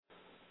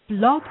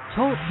Blog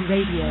Talk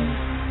Radio.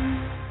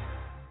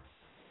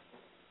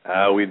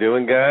 How we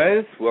doing,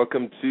 guys?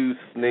 Welcome to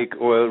Snake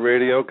Oil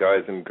Radio,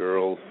 guys and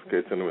girls, in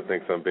case anyone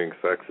thinks I'm being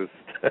sexist.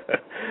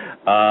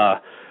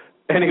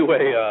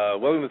 Anyway,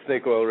 welcome to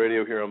Snake Oil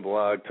Radio here on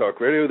Blog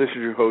Talk Radio. This is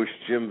your host,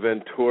 Jim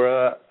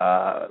Ventura.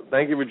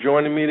 Thank you for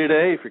joining me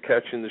today. If you're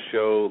catching the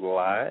show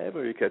live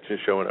or you're catching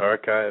the show in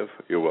archive,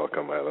 you're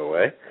welcome, by the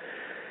way.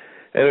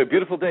 Anyway,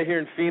 beautiful day here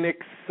in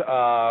Phoenix.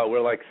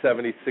 We're like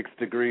 76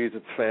 degrees.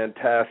 It's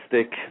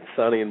fantastic,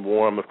 sunny and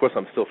warm. Of course,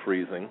 I'm still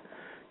freezing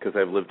because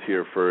I've lived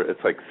here it's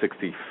like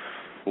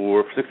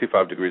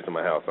 65 degrees in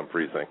my house. I'm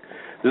freezing.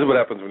 This is what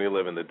happens when you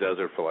live in the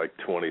desert for like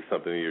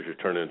 20-something years. You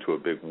turn into a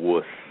big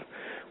wuss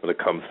when it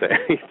comes to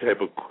any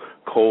type of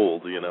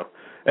cold, you know.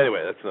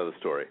 Anyway, that's another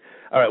story.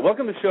 All right,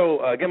 welcome to the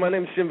show. Again, my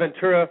name is Jim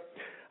Ventura.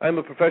 I'm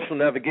a professional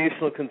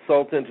navigational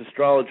consultant,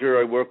 astrologer.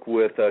 I work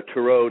with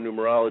thru,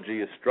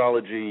 numerology,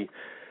 astrology,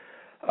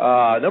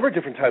 a number of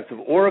different types of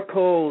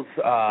oracles.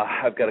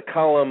 I've got a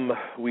column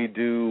we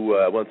do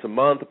once a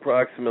month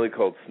approximately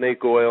called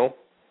Snake Oil.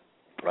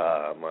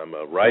 I'm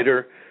a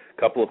writer, a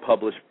couple of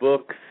published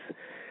books,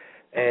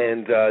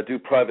 and do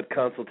private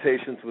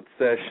consultations with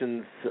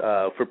sessions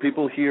for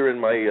people here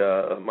in my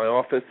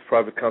office,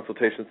 private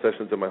consultation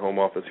sessions in my home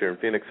office here in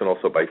Phoenix, and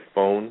also by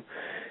phone.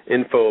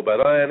 Info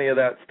about any of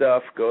that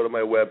stuff, go to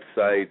my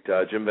website,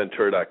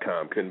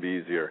 jimventura.com. Couldn't be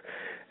easier.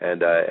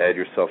 And add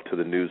yourself to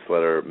the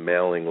newsletter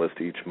mailing list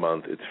each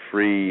month. It's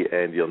free,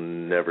 and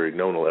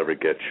no one will ever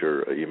get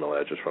your email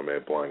address from me. I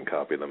blind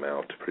copy them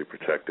out. Pretty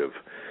protective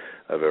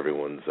of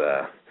everyone's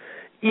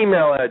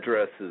email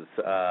addresses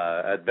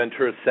at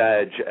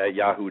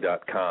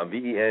venturasag@yahoo.com,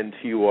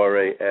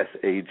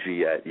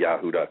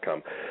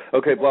 venturasag@yahoo.com.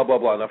 Okay, blah, blah,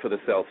 blah. Enough of the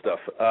sales stuff.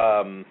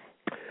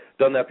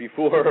 Done that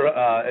before.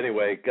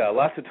 Anyway,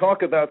 lots to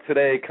talk about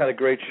today. Kind of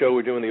great show.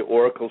 We're doing the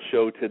Oracle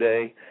show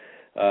today.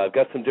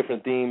 Got some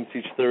different themes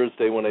each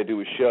Thursday when I do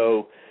a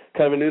show.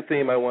 Kind of a new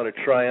theme I want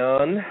to try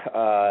on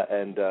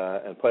and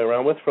play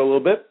around with for a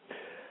little bit.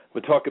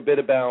 We'll talk a bit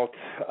about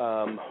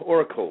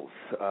oracles.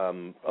 A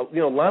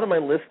lot of my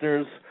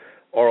listeners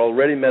are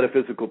already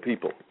metaphysical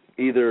people,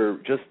 either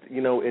just,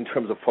 in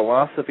terms of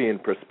philosophy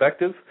and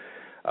perspective,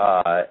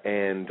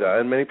 and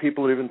many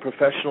people are even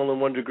professional in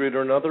one degree or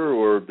another,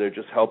 or they're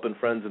just helping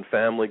friends and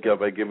family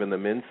by giving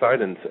them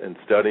insight and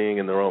studying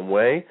in their own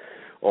way,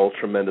 all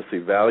tremendously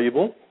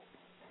valuable.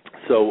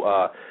 So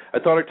I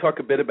thought I'd talk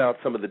a bit about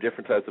some of the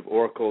different types of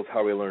oracles,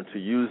 how we learn to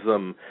use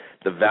them,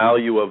 the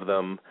value of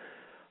them,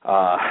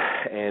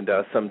 and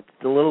some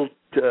little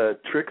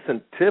tricks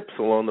and tips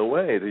along the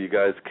way that you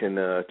guys can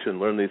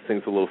learn these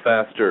things a little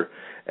faster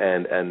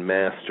and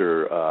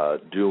master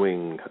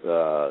doing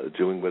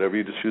whatever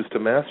you just choose to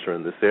master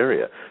in this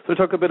area. So we'll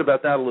talk a bit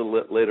about that a little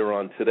bit later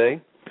on today,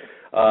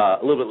 a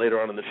little bit later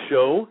on in the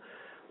show.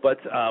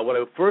 But what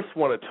I first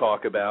want to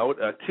talk about,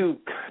 two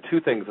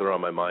things that are on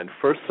my mind.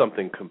 First,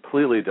 something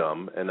completely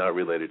dumb and not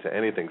related to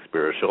anything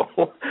spiritual.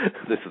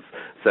 This is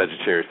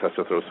Sagittarius. I have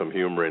to throw some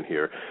humor in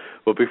here.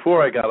 But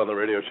before I got on the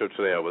radio show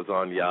today, I was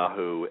on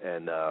Yahoo,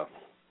 and I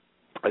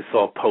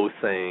saw a post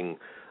saying,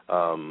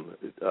 do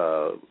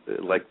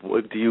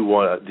you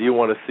want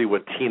to see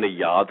what Tina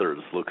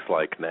Yothers looks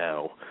like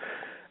now?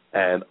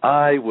 And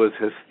I was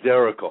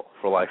hysterical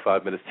for like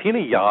 5 minutes. Tina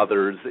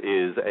Yothers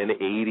is an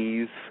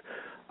 80s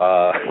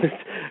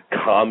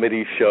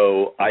comedy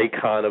show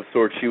icon of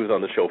sorts. She was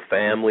on the show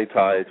Family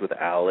Ties with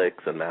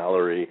Alex and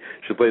Mallory.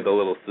 She played the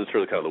little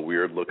sister, kind of the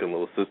weird-looking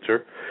little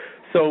sister.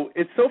 So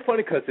it's so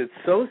funny because it's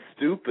so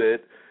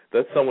stupid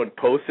that someone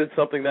posted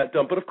something that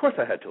dumb. But of course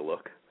I had to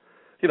look.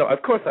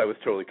 Of course I was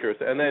totally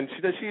curious. And then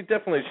she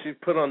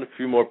put on a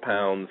few more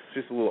pounds.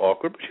 She's a little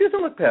awkward, but she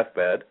doesn't look half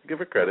bad. Give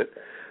her credit.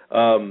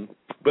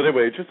 But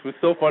anyway, it just was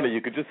so funny. You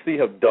could just see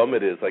how dumb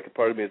it is. Like, a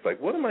part of me is like,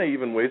 what am I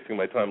even wasting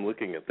my time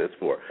looking at this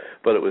for?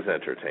 But it was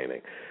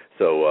entertaining.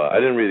 So I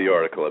didn't read the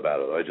article about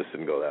it. I just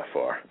didn't go that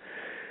far.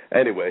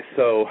 Anyway,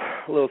 so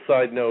a little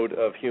side note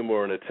of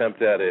humor, an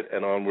attempt at it,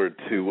 and onward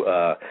to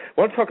I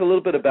want to talk a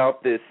little bit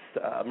about this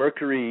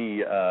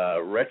Mercury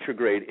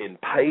retrograde in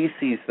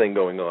Pisces thing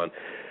going on.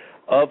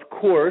 Of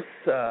course,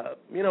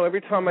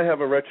 every time I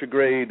have a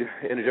retrograde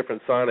in a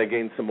different sign, I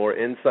gain some more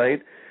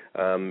insight.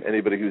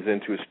 Anybody who's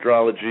into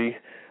astrology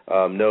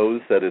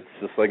knows that it's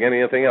just like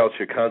anything else.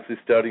 You're constantly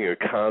studying, you're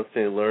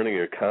constantly learning,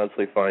 you're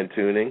constantly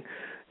fine-tuning,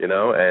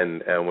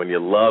 and when you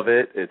love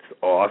it, it's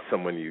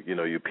awesome when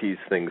you piece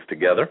things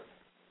together.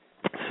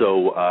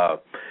 So I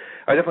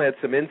definitely had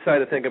some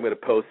insight. I think I'm going to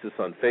post this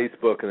on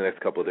Facebook in the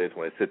next couple of days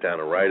when I sit down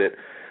and write it,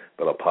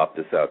 but I'll pop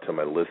this out to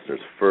my listeners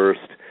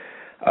first.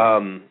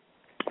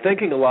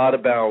 Thinking a lot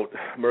about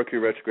Mercury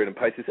retrograde in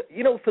Pisces.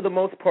 For the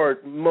most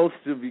part,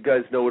 most of you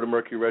guys know what a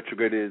Mercury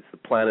retrograde is, the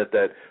planet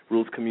that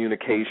rules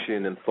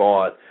communication and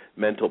thought,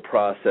 mental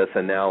process,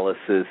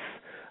 analysis,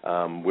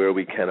 where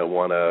we kind of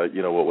want to,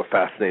 what we're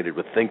fascinated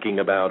with thinking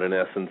about, in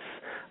essence,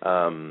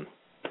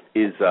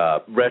 is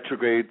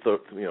retrograde, so,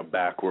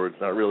 backwards,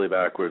 not really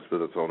backwards,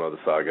 but it's a whole other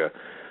saga.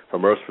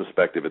 From Earth's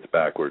perspective, it's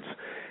backwards.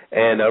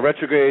 And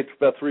retrograde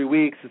for about 3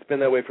 weeks. It's been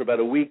that way for about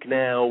a week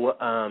now.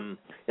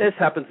 This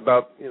happens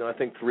about, I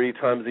think 3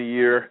 times a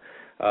year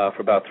for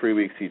about 3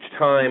 weeks each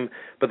time.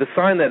 But the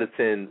sign that it's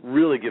in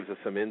really gives us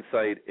some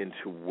insight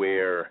into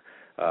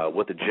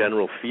what the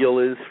general feel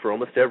is for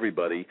almost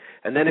everybody.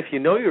 And then if you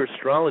know your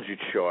astrology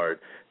chart,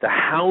 the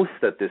house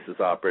that this is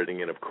operating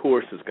in, of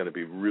course, is going to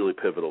be really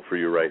pivotal for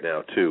you right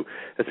now, too.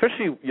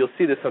 Especially, you'll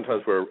see this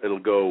sometimes where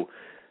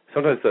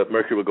sometimes the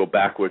Mercury will go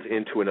backwards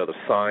into another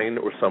sign,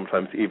 or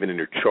sometimes even in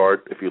your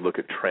chart, if you look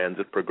at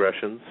transit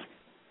progressions,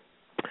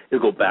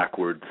 it'll go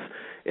backwards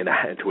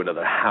into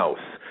another house,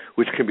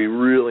 which can be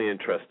really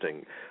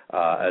interesting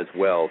as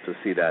well to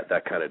see that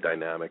kind of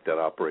dynamic that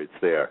operates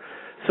there.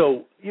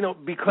 So,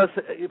 because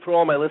for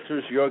all my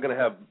listeners, you're going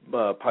to have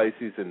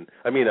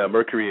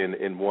Mercury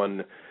in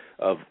one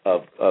of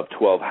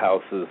 12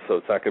 houses, so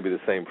it's not going to be the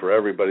same for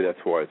everybody. That's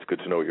why it's good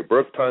to know what your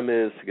birth time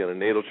is. To get a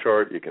natal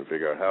chart, you can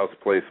figure out house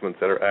placements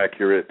that are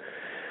accurate.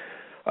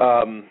 There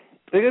are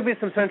going to be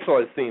some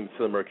centralized themes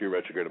to the Mercury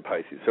retrograde in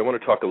Pisces, so I want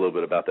to talk a little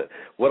bit about that.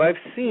 What I've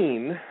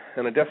seen,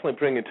 and I definitely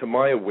bring into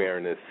my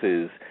awareness,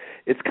 is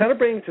it's kind of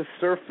bringing to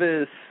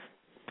surface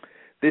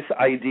this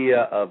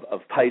idea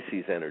of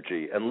Pisces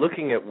energy and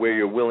looking at where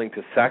you're willing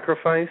to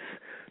sacrifice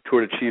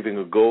toward achieving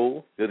a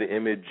goal. The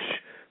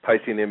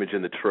Piscean image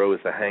in the tarot is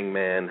the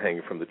hangman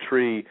hanging from the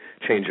tree,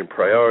 changing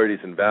priorities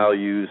and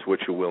values, what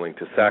you're willing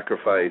to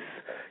sacrifice.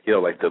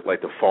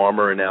 Like the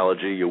farmer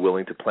analogy, you're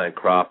willing to plant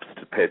crops,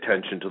 to pay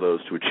attention to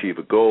those to achieve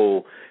a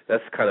goal.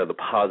 That's kind of the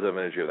positive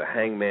energy of the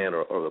hangman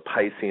or the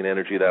Piscean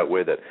energy that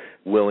way, that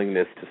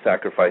willingness to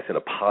sacrifice in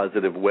a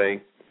positive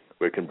way,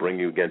 where it can bring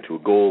you again to a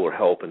goal or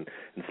help and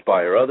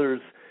inspire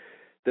others.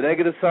 The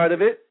negative side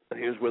of it,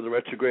 here's where the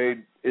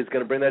retrograde is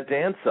going to bring that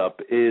dance up,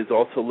 is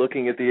also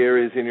looking at the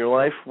areas in your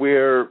life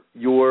where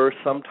you're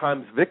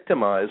sometimes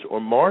victimized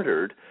or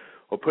martyred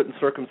or put in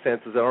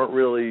circumstances that aren't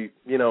really,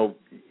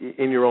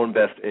 in your own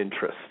best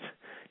interest.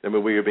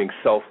 Where you're being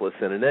selfless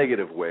in a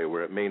negative way,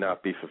 where it may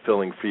not be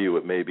fulfilling for you.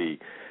 It may be,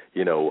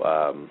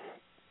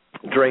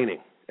 draining,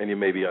 and you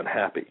may be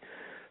unhappy.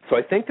 So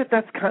I think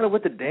that's kind of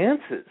what the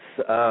dance is.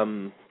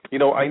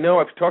 I know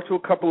I've talked to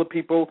a couple of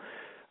people,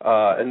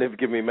 and they've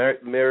given me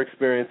their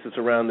experiences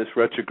around this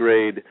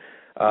retrograde.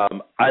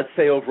 I'd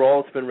say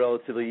overall it's been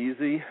relatively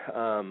easy.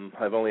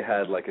 I've only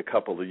had like a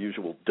couple of the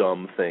usual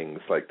dumb things,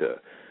 like the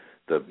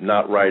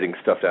not writing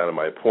stuff down in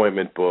my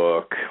appointment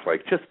book,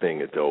 like just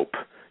being a dope.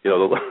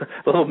 The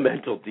little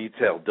mental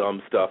detail,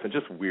 dumb stuff, and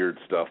just weird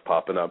stuff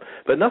popping up.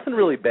 But nothing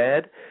really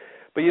bad.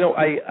 But,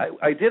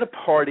 I did a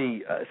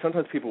party.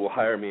 Sometimes people will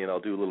hire me, and I'll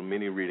do little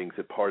mini readings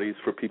at parties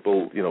for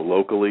people,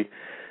 locally.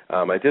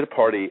 I did a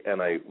party,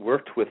 and I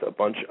worked with a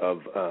bunch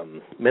of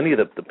many of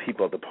the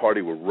people at the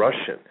party were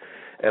Russian.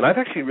 And I've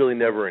actually really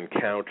never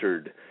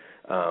encountered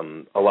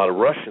a lot of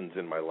Russians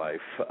in my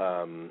life.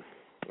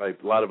 A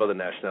lot of other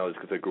nationalities,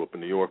 because I grew up in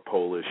New York,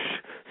 Polish,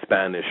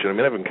 Spanish.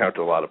 I've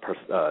encountered a lot of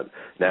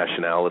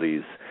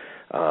nationalities.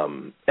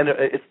 And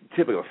it's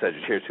typical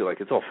Sagittarius, too.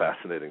 It's all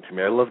fascinating to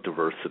me. I love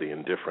diversity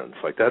and difference.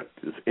 That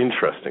is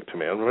interesting to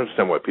me. I don't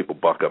understand why people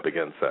buck up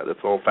against that. It's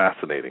all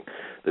fascinating,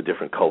 the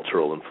different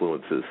cultural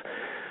influences.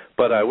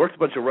 But I worked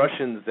with a bunch of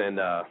Russians, and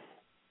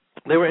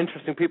they were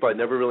interesting people. I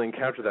never really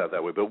encountered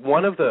that way. But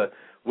one of the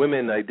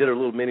women, I did a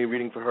little mini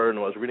reading for her, and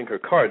I was reading her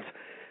cards.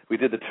 We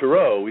did the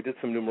tarot. We did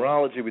some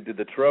numerology. We did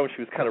the tarot, and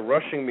she was kind of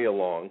rushing me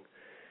along.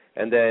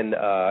 And then,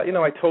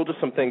 I told her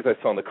some things I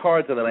saw on the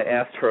cards, and then I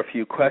asked her a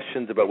few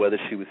questions about whether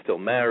she was still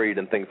married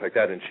and things like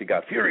that, and she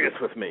got furious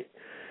with me.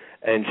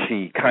 And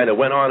she kind of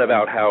went on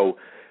about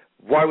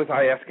why was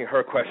I asking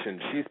her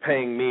questions? She's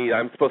paying me.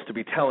 I'm supposed to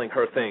be telling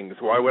her things.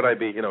 Why would I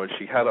be, and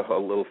she had a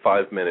little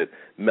 5-minute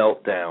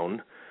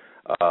meltdown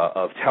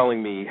of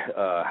telling me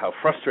how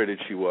frustrated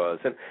she was.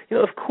 And,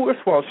 of course,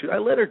 I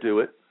let her do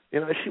it.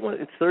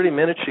 It's 30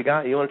 minutes she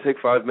got. You want to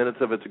take 5 minutes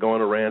of it to go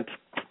on a rant?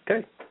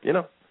 Okay,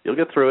 you'll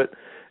get through it.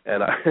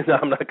 And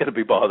I'm not going to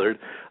be bothered.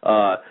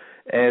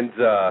 And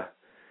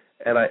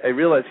I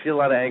realized she had a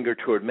lot of anger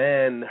toward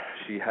men.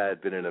 She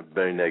had been in a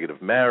very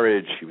negative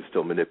marriage. She was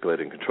still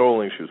manipulating,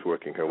 controlling. She was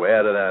working her way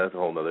out of that. It's a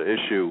whole other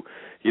issue,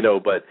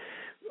 But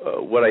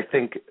what I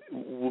think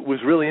was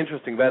really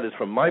interesting about it is,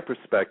 from my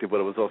perspective, what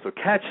I was also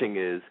catching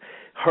is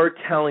her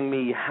telling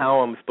me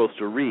how I'm supposed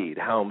to read,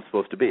 how I'm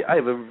supposed to be. I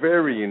have a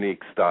very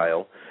unique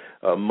style.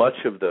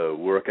 Much of the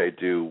work I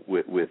do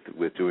with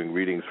doing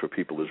readings for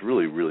people is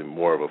really, really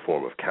more of a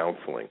form of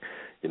counseling.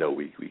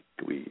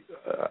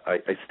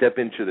 I step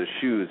into their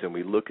shoes, and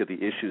we look at the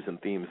issues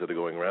and themes that are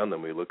going around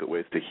them. We look at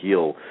ways to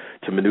heal,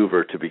 to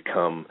maneuver, to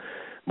become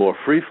more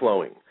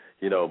free-flowing,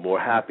 more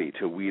happy,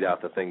 to weed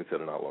out the things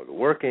that are no longer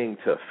working,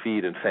 to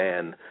feed and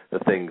fan the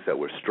things that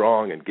we're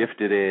strong and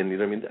gifted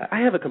in. I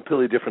have a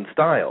completely different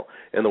style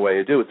in the way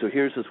I do it. So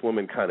here's this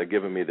woman kind of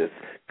giving me this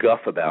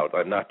guff about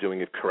I'm not doing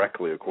it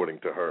correctly according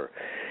to her.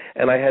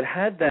 And I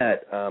had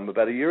that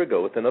about a year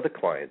ago with another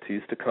client. He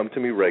used to come to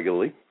me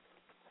regularly,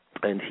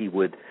 and he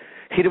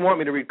didn't want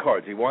me to read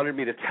cards. He wanted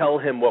me to tell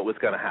him what was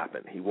going to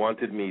happen. He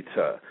wanted me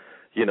to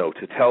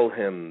tell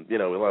him,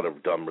 a lot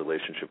of dumb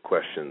relationship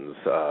questions,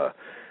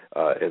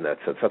 in that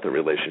sense. Not that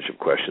relationship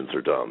questions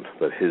are dumb,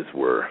 but his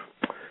were,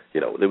 he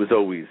was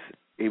always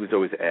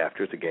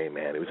after, as a gay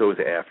man, he was always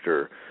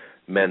after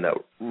men that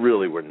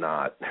really were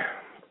not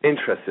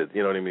interested,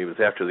 you know what I mean? He was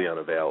after the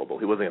unavailable.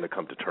 He wasn't going to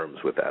come to terms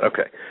with that.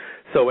 Okay.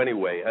 So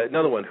anyway,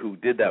 another one who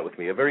did that with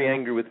me, very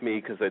angry with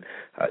me because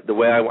the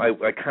way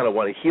I kind of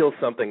want to heal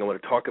something, I want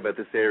to talk about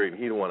this area, and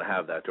he didn't want to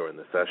have that during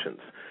the sessions.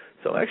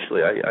 So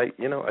actually,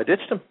 I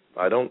ditched him.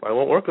 I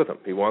won't work with him.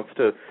 He wants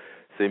to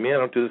see me. I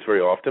don't do this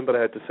very often, but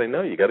I had to say,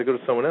 no, you got to go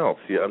to someone else.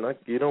 I'm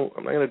not going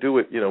to do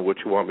what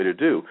you want me to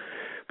do.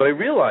 But I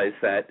realized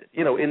that,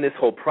 in this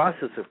whole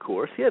process, of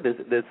course,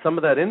 there's some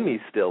of that in me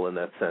still, in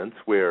that sense,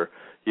 where,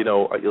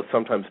 you'll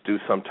sometimes do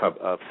some type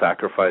of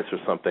sacrifice or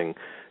something,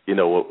 in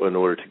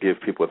order to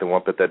give people what they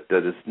want, but that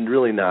is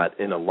really not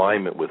in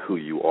alignment with who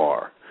you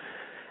are.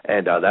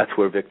 And that's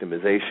where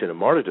victimization and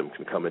martyrdom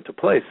can come into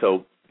play.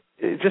 So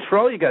just for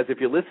all you guys, if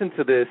you listen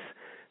to this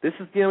is,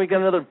 we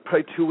got another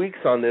probably 2 weeks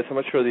on this. I'm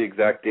not sure the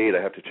exact date.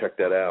 I have to check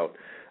that out.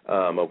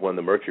 Of when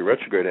the Mercury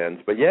retrograde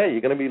ends. But, you're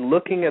going to be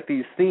looking at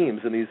these themes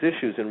and these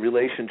issues in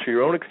relation to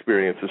your own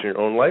experiences in your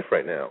own life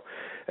right now.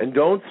 And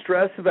don't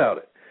stress about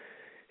it.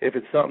 If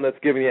it's something that's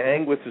giving you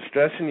anguish or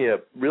stressing you,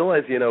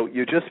 realize,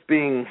 you're just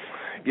being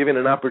given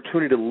an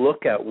opportunity to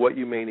look at what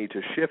you may need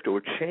to shift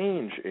or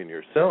change in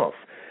yourself,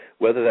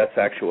 whether that's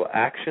actual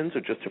actions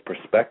or just a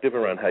perspective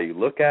around how you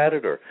look at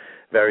it or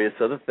various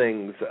other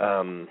things.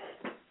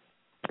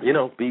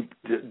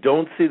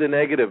 Don't see the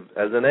negative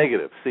as a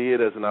negative. See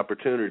it as an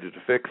opportunity to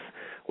fix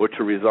or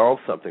to resolve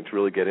something, to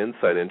really get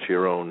insight into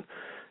your own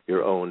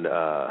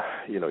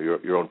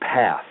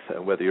path,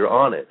 and whether you're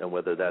on it and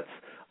whether that's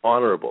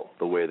honorable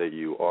the way that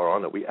you are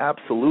on it. We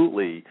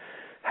absolutely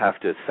have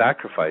to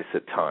sacrifice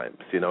at times.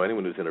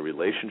 Anyone who's in a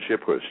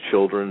relationship or has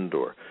children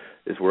or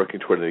is working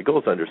toward any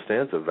goals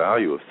understands the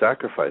value of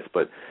sacrifice,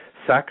 but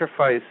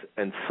sacrifice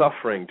and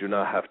suffering do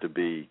not have to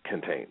be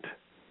contained.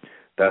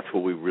 That's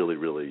what we really,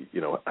 really,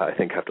 I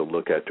think have to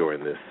look at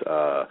during this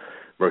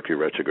Mercury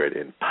retrograde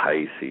in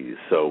Pisces.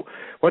 So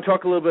I want to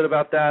talk a little bit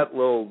about that,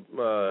 little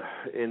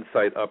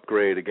insight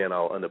upgrade. Again,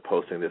 I'll end up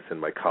posting this in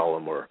my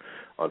column or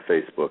on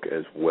Facebook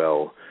as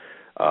well.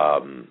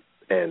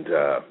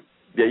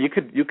 You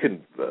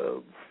could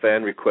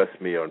fan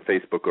request me on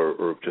Facebook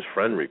or just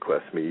friend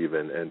request me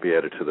even and be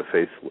added to the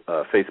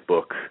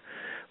Facebook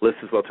list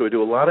as well. So I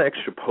do a lot of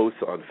extra posts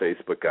on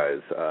Facebook,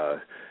 guys.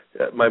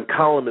 My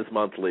column is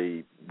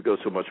monthly, goes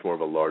through much more of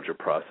a larger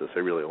process. I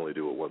really only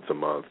do it once a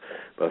month.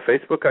 But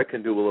Facebook I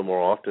can do a little more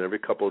often. Every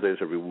couple of days,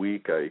 every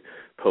week, I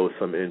post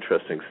some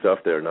interesting stuff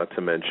there, not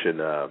to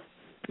mention,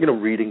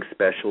 reading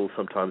specials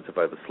sometimes if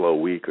I have a slow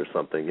week or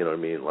something, you know what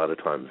I mean? A lot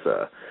of times,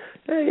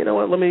 hey, you know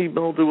what,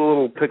 I'll do a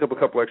little, pick up a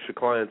couple extra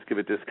clients, give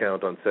a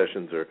discount on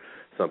sessions or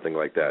something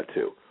like that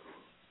too.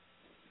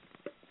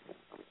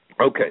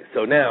 Okay,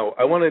 so now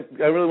I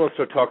really want to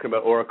start talking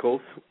about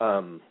oracles.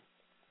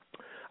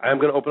 I'm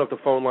going to open up the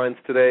phone lines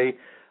today,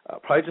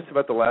 probably just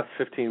about the last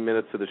 15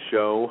 minutes of the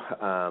show.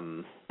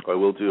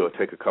 I'll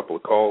take a couple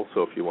of calls,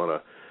 so if you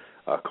want to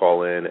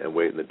call in and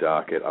wait in the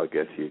docket, I'll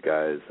get to you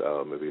guys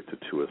maybe to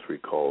 2 or 3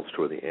 calls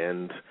toward the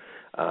end.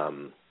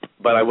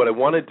 But what I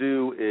want to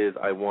do is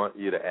I want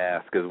you to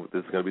ask, because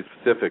this is going to be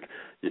specific,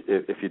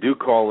 if you do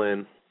call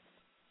in,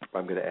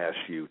 I'm going to ask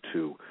you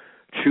to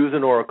choose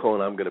an oracle,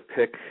 and I'm going to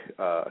pick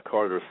a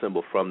card or a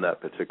symbol from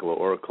that particular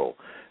oracle,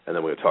 and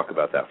then we're going to talk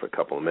about that for a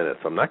couple of minutes.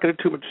 I'm not going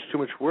to do too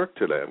much work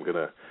today. I'm going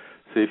to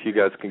see if you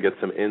guys can get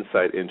some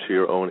insight into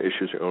your own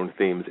issues, your own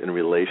themes in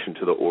relation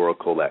to the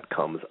oracle that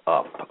comes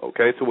up.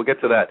 Okay, so we'll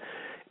get to that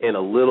in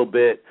a little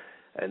bit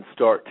and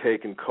start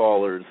taking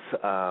callers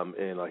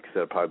in, like I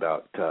said, probably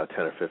about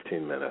 10 or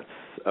 15 minutes.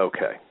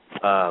 Okay,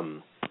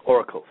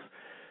 oracles.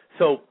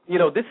 So,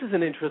 this is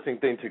an interesting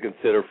thing to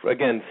consider.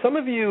 Again, some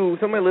of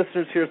my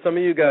listeners here, some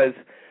of you guys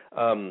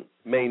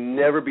may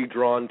never be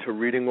drawn to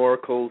reading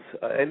oracles.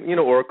 And,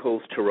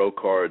 oracles, tarot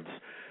cards,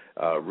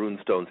 rune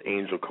stones,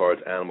 angel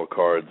cards, animal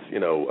cards,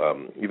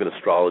 even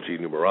astrology,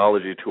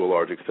 numerology to a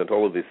large extent.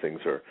 All of these things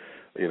are,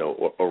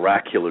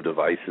 oracular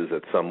devices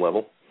at some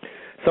level.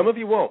 Some of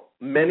you won't.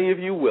 Many of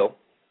you will.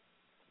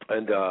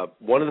 And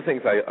one of the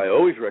things I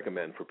always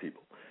recommend for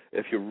people,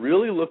 if you're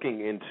really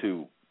looking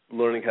into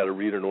learning how to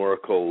read an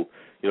oracle,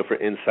 for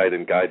insight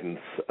and guidance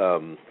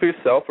for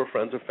yourself or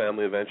friends or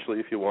family eventually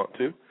if you want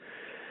to.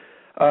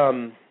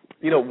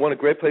 One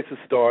great place to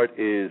start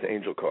is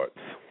angel cards.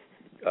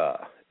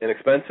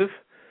 Inexpensive,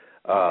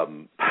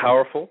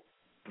 powerful,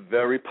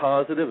 very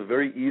positive, a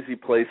very easy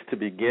place to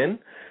begin.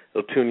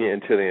 They'll tune you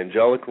into the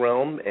angelic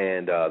realm,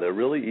 and they're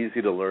really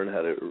easy to learn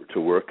how to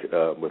work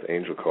with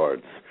angel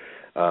cards.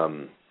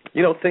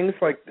 Things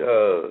like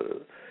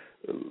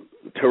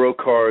tarot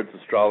cards,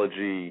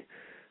 astrology,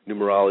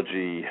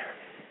 numerology,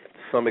 to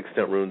some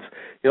extent runes.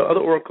 Other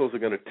oracles are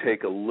going to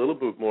take a little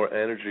bit more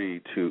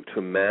energy to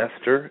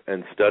master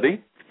and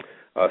study,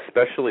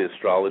 especially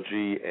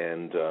astrology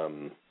and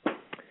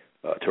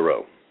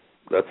tarot.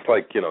 That's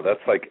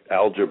like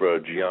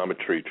algebra,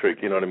 geometry, trick.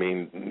 You know what I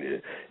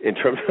mean? In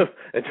terms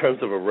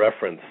of a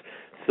reference.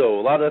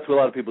 So that's what a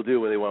lot of people do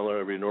when they want to learn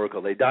how to read an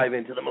oracle. They dive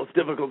into the most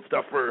difficult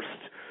stuff first,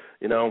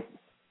 you know,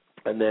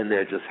 and then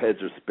their just heads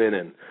are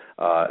spinning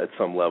at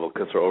some level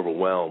because they're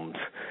overwhelmed.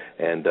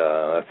 And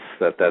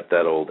that's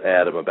that old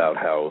adage about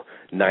how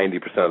 90%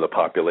 of the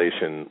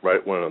population,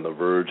 right when on the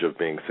verge of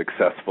being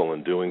successful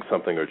in doing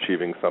something or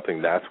achieving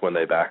something, that's when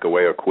they back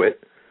away or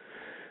quit.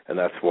 And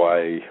that's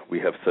why we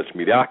have such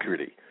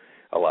mediocrity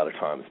a lot of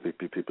times.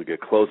 People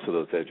get close to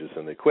those edges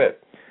and they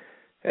quit.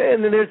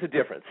 And then there's a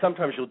difference.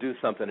 Sometimes you'll do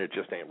something that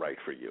just ain't right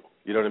for you.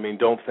 You know what I mean?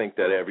 Don't think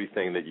that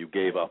everything that you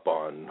gave up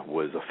on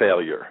was a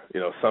failure. You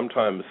know,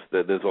 sometimes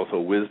there's also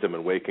wisdom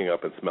in waking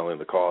up and smelling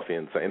the coffee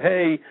and saying,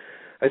 hey,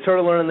 I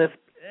started learning this.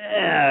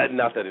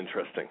 Not that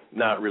interesting.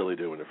 Not really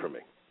doing it for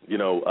me. You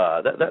know,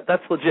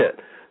 that's legit.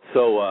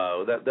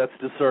 So that's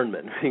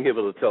discernment, being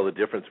able to tell the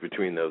difference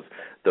between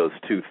those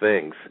two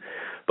things.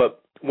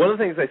 But one of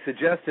the things I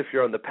suggest if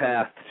you're on the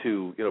path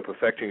to, you know,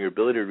 perfecting your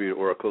ability to read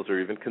oracles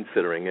or even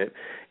considering it,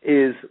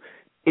 is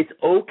it's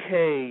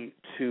okay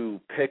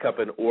to pick up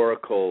an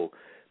oracle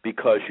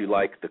because you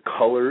like the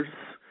colors,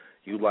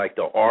 you like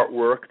the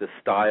artwork, the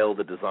style,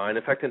 the design,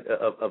 in fact,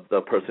 of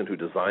the person who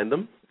designed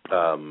them.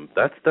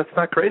 That's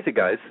not crazy,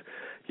 guys.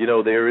 You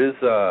know, there is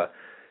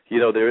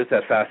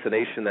that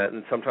fascination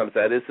and sometimes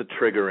that is a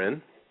trigger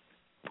in.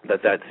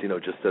 That's you know,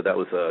 just that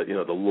was you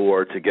know, the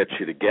lure to get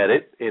you to get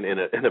it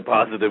in a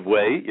positive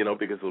way, you know,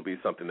 because it'll be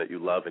something that you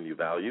love and you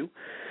value.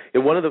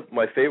 And one of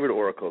my favorite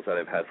oracles that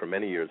I've had for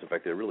many years, in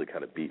fact, they're really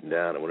kind of beaten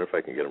down. I wonder if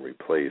I can get them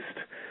replaced.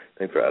 I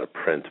think they're out of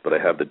print, but I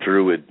have the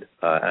Druid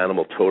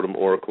Animal Totem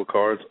Oracle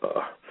cards.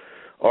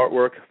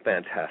 Artwork,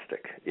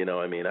 fantastic. You know,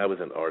 I mean, I was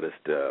an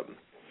artist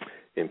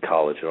in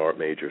college, an art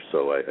major,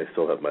 so I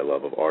still have my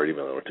love of art,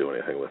 even though I don't do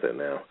anything with it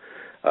now,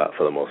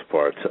 for the most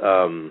part.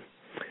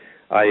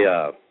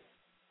 I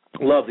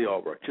love the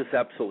artwork, just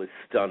absolutely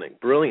stunning,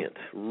 brilliant,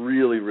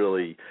 really,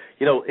 really.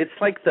 You know, it's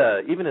like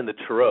even in the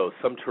tarot,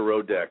 some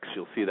tarot decks,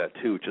 you'll see that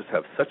too, just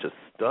have such a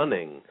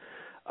stunning,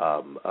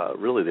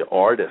 really the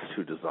artist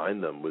who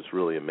designed them was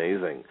really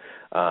amazing.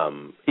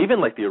 Even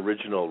like the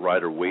original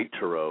Rider-Waite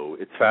tarot,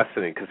 it's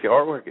fascinating because the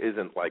artwork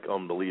isn't like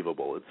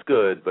unbelievable. It's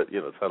good, but, you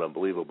know, it's not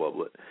unbelievable.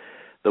 But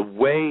the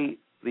way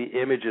the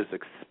images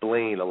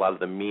explain a lot of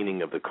the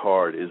meaning of the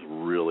card is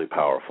really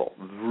powerful,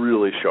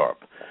 really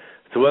sharp.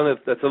 So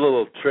that's a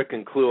little trick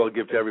and clue I'll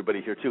give to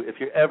everybody here too. If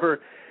you're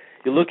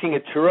looking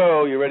at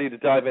tarot, you're ready to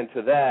dive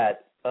into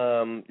that.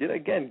 You know,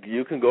 again,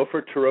 you can go for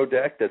a tarot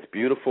deck that's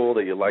beautiful,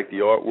 that you like the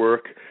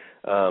artwork,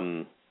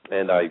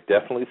 and I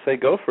definitely say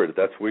go for it.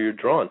 That's where you're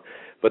drawn.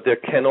 But there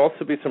can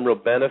also be some real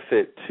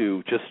benefit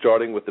to just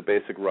starting with the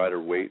basic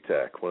Rider-Waite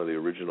deck, one of the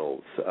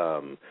originals.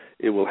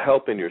 It will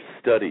help in your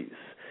studies.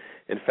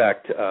 In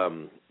fact,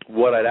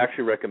 what I'd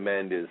actually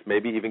recommend is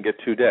maybe even get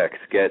two decks.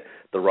 Get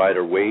the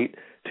Rider-Waite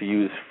to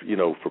use, you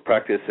know, for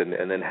practice,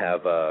 and then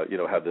have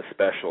the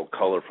special,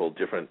 colorful,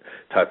 different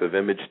type of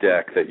image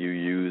deck that you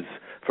use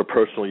for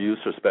personal use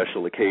or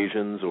special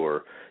occasions,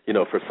 or, you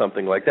know, for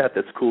something like that.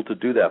 That's cool to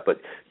do that.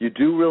 But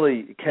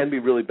it can be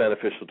really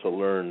beneficial to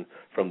learn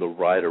from the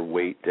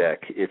Rider-Waite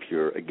deck if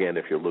you're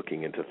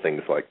looking into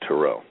things like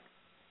tarot.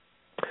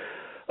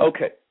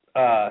 Okay.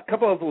 A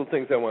couple of little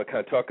things I want to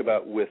kind of talk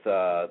about with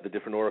the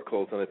different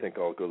oracles, and I think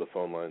I'll go to the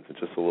phone lines in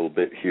just a little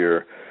bit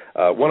here.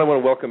 One, I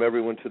want to welcome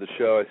everyone to the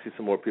show. I see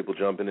some more people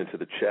jumping into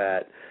the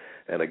chat.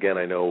 And, again,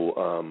 I know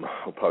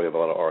I'll probably have a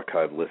lot of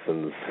archive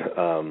listens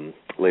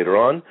later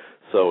on.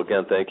 So,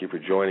 again, thank you for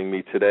joining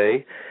me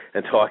today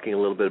and talking a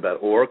little bit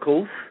about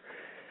oracles.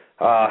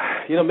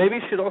 You know, maybe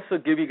I should also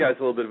give you guys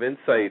a little bit of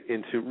insight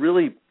into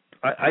really,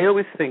 I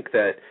always think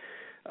that,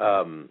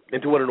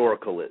 into what an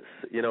oracle is,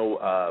 you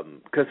know,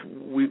 because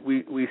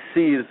we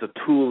see it as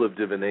a tool of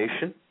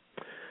divination.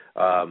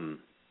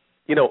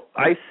 You know,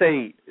 I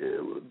say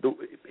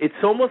it's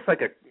almost like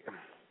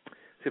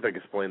see if I can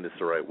explain this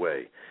the right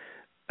way.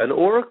 An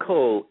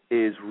oracle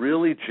is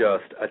really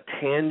just a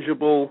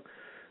tangible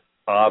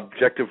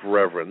object of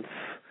reverence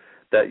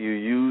that you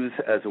use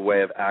as a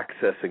way of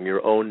accessing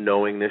your own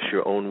knowingness,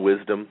 your own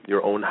wisdom,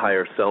 your own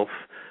higher self,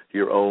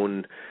 your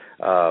own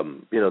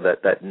you know,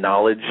 that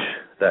knowledge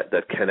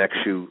that connects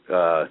you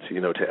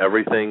to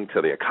everything,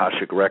 to the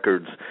Akashic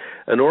records.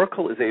 An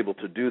oracle is able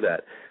to do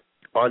that.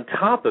 On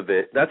top of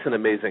it, that's an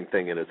amazing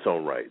thing in its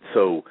own right.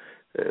 So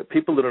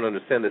people that don't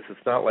understand this, it's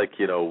not like,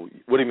 you know,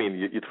 what do you mean?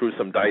 You threw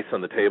some dice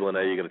on the table and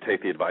now you're going to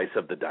take the advice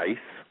of the dice?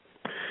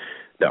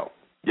 No.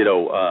 You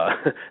know,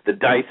 the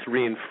dice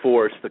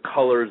reinforce the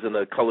colors and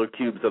the color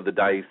cubes of the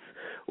dice,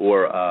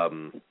 or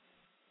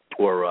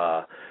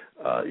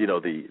you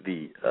know,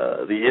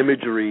 the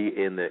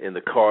imagery in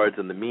the cards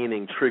and the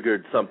meaning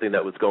triggered something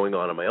that was going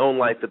on in my own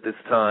life at this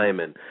time,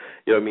 and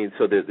you know what I mean.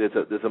 So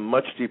there's a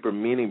much deeper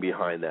meaning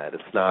behind that.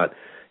 It's not,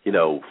 you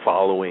know,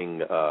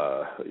 following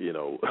you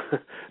know,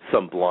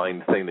 some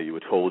blind thing that you were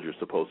told you're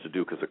supposed to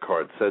do because the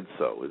card said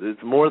so.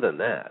 It's more than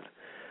that.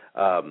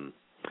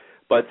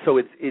 But so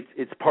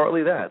it's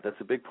partly that. That's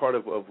a big part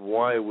of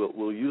why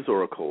we'll use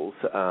oracles.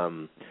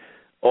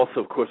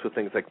 Also, of course, with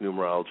things like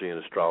numerology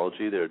and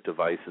astrology, there are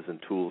devices and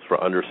tools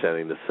for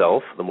understanding the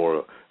self. The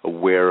more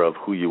aware of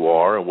who you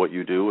are and what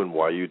you do and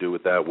why you do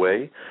it that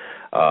way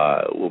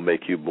will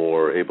make you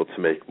more able to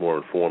make more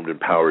informed,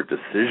 empowered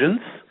decisions.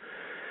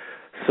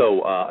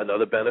 So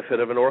another benefit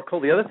of an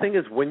oracle. The other thing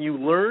is when you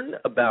learn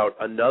about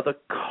another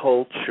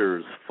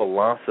culture's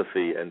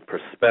philosophy and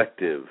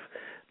perspective,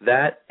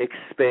 that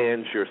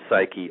expands your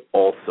psyche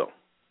also.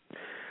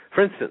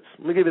 For instance,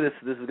 let me give you this.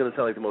 This is going to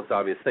sound like the most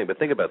obvious thing, but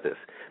think about this.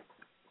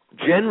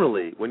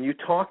 Generally, when you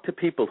talk to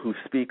people who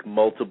speak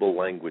multiple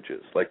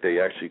languages, like they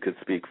actually could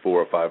speak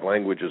 4 or 5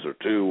 languages or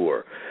 2,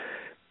 or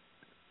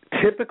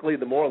typically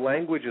the more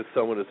languages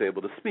someone is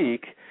able to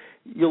speak,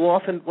 you'll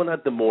often, well,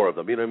 not the more of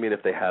them, you know what I mean,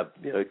 if they have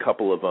a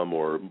couple of them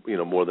or,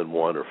 more than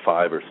 1 or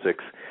 5 or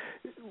 6,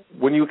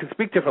 when you can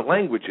speak different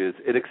languages,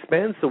 it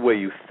expands the way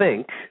you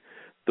think,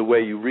 the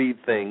way you read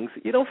things.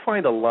 You don't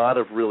find a lot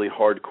of really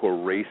hardcore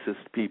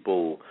racist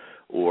people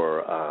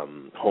or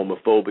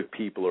homophobic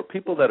people or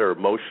people that are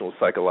emotional,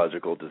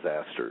 psychological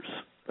disasters.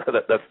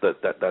 That's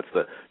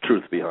the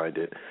truth behind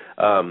it.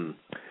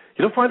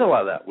 You don't find a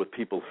lot of that with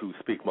people who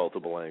speak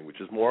multiple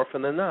languages. More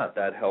often than not,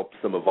 that helps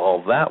them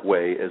evolve that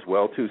way as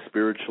well, too,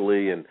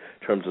 spiritually in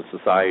terms of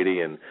society,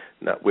 and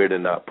not where to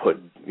not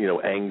put,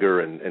 anger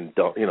and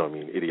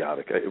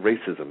idiotic.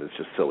 Racism is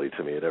just silly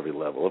to me at every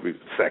level. Every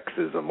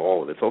sexism,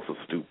 all of it. It's also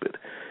stupid.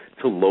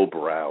 It's so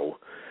lowbrow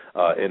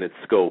in its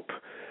scope.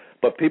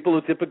 But people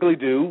who typically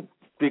do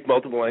speak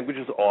multiple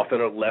languages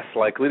often are less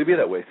likely to be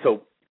that way.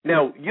 So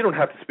now you don't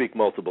have to speak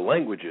multiple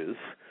languages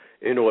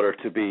in order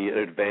to be an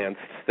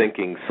advanced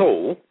thinking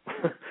soul.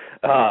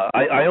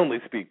 I only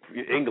speak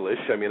English.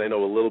 I mean, I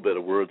know a little bit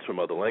of words from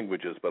other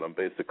languages, but I'm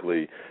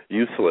basically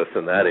useless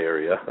in that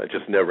area. It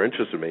just never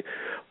interested me.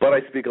 But I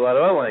speak a lot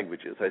of other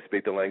languages. I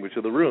speak the language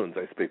of the runes.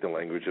 I speak the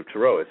language of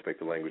tarot. I speak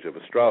the language of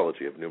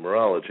astrology, of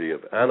numerology,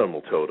 of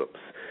animal totems.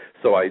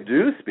 So I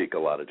do speak a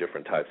lot of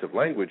different types of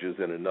languages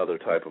in another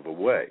type of a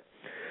way.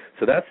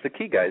 So that's the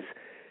key, guys.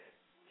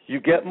 You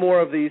get more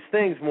of these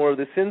things, more of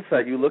this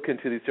insight, you look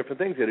into these different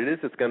things, and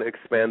it's going to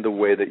expand the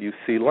way that you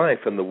see life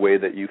and the way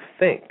that you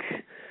think.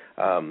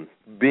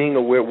 Being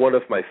aware, one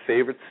of my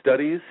favorite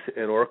studies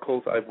in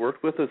oracles I've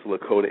worked with is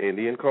Lakota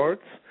Indian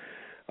cards.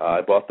 I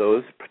bought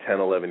those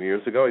 10, 11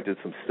 years ago. I did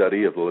some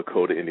study of the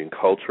Lakota Indian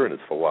culture and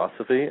its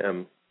philosophy,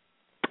 and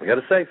I got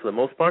to say, for the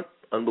most part,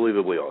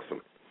 unbelievably awesome.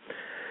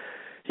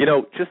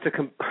 Just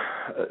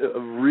a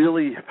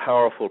really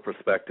powerful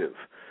perspective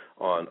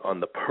on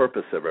the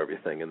purpose of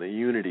everything and the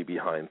unity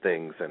behind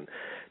things, and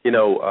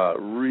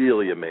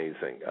really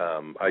amazing.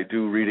 I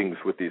do readings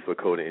with these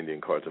Lakota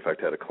Indian cards. In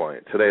fact, I had a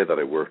client today that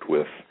I worked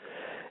with,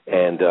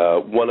 and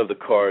one of the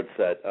cards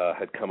that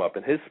had come up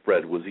in his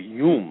spread was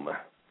Yum.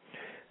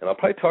 And I'll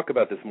probably talk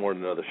about this more in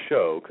another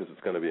show because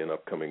it's going to be an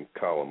upcoming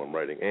column I'm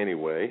writing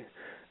anyway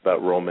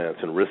about romance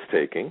and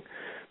risk-taking.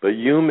 But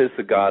Yum is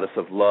the goddess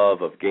of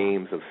love, of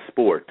games, of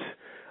sport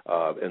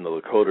in the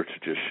Lakota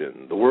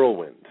tradition, the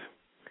whirlwind.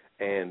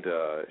 And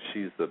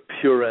she's the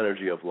pure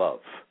energy of love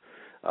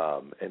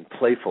and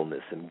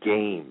playfulness and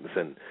games.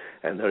 And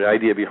the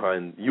idea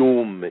behind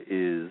Yum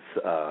is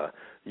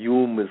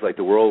like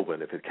the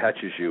whirlwind. If it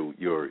catches you,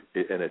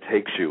 and it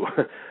takes you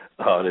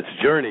on its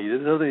journey,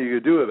 there's nothing you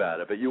can do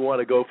about it, but you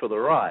want to go for the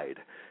ride.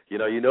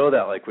 You know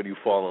that, like when you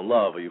fall in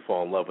love, or you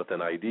fall in love with an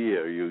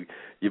idea, or you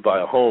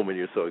buy a home and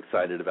you're so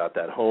excited about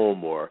that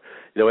home, or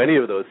any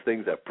of those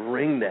things that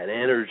bring that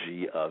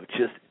energy of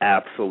just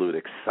absolute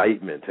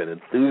excitement and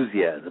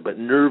enthusiasm, but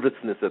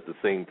nervousness at the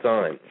same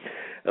time,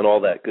 and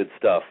all that good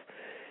stuff.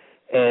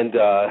 And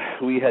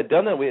we had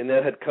done that, and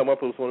that had come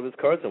up with one of his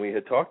cards, and we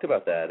had talked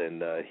about that,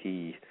 and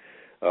he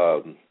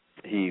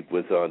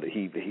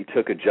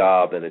took a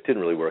job, and it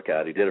didn't really work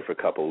out. He did it for a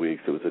couple of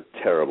weeks. It was a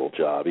terrible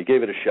job. He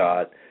gave it a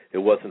shot. It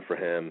wasn't for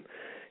him.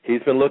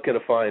 He's been looking to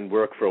find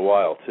work for a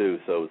while, too,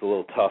 so it was a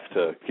little tough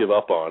to give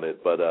up on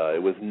it, but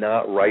it was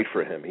not right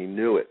for him. He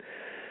knew it.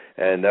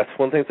 And that's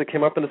one thing that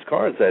came up in his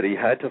cards, that he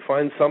had to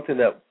find something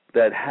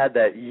that had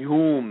that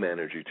Yum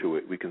energy to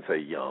it. We can say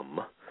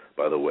Yum,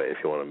 by the way, if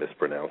you want to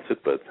mispronounce it,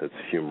 but it's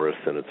humorous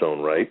in its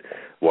own right,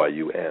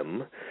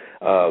 Y-U-M.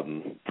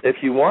 If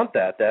you want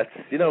that, that's,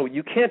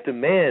 you can't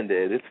demand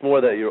it. It's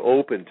more that you're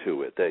open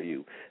to it, that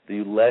you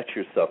let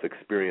yourself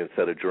experience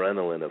that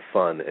adrenaline of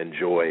fun and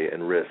joy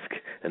and risk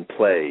and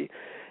play.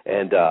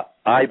 And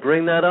I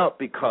bring that up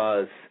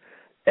because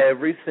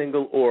every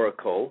single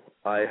oracle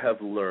I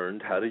have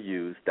learned how to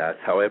use, that's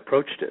how I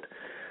approached it.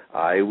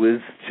 I was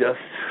just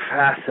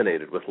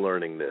fascinated with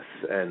learning this,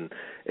 and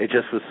it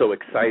just was so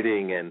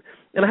exciting. And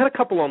I had a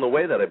couple on the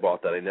way that I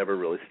bought that I never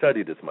really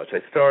studied as much.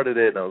 I started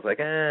it, and I was like,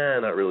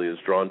 not really as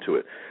drawn to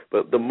it.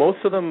 But the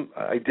most of them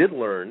I did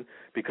learn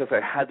because I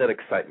had that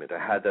excitement.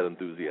 I had that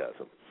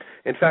enthusiasm.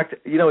 In fact,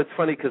 it's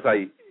funny because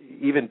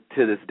even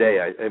to this day,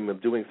 I'm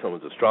doing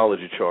someone's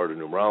astrology chart or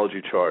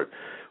numerology chart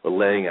or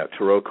laying out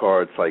tarot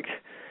cards, like,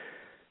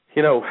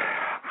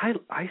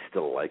 I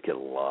still like it a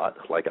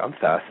lot. Like, I'm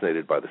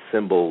fascinated by the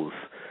symbols,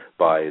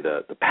 by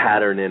the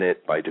pattern in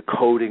it, by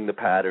decoding the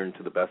pattern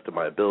to the best of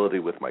my ability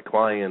with my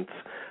clients.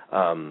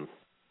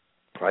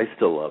 I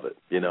still love it,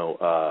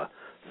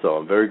 so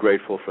I'm very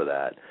grateful for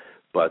that.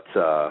 But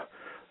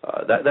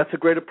that's a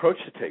great approach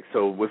to take.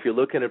 So if you're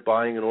looking at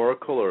buying an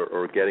oracle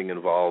or getting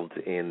involved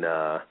in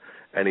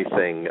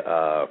anything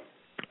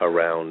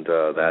around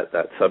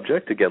that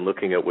subject, again,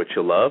 looking at what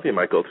you love, you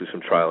might go through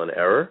some trial and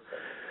error.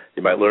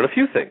 You might learn a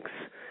few things.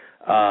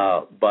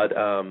 But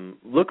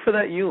look for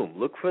that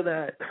look for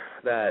that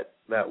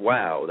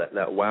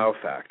wow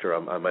factor.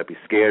 I might be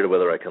scared of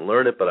whether I can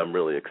learn it, but I'm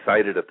really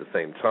excited at the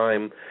same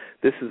time.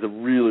 This is a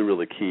really,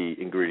 really key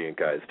ingredient,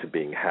 guys, to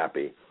being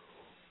happy.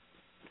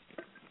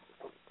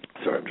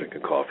 Sorry, I'm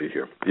drinking coffee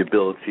here. The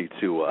ability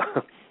to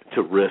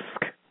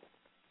risk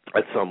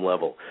at some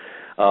level.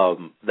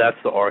 That's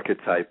the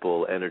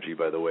archetypal energy,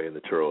 by the way, in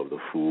the tarot of the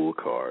Fool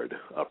card,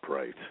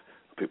 upright.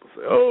 People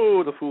say,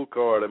 "Oh, the Fool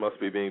card, I must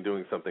be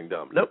doing something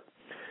dumb." Nope.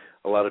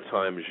 A lot of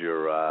times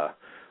you're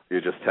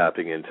just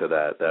tapping into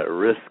that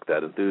risk,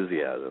 that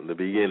enthusiasm, the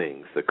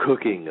beginnings, the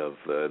cooking of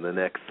the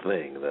next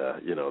thing,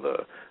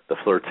 the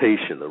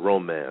flirtation, the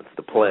romance,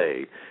 the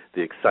play,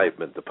 the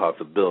excitement, the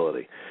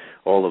possibility,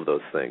 all of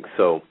those things.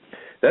 So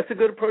that's a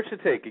good approach to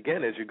take,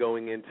 again, as you're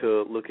going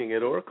into looking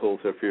at oracles,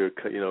 or if you're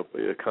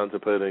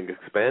contemplating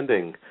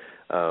expanding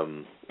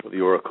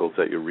the oracles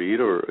that you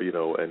read, or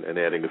and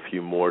adding a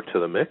few more to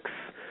the mix.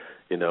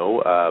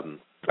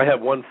 I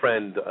have one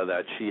friend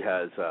that she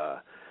has.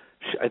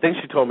 I think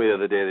she told me the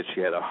other day that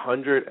she had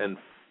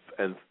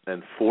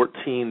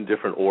 114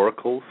 different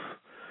oracles.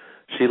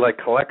 She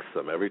collects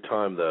them every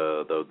time.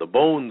 The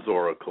Bones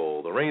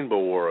Oracle, the Rainbow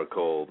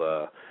Oracle,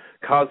 the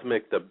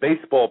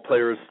baseball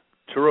players'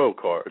 tarot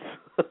cards.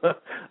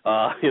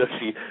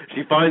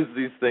 She finds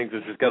these things,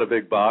 and she's got a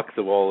big box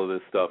of all of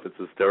this stuff. It's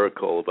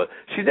hysterical, but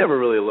she never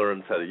really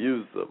learns how to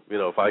use them.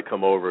 If I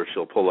come over,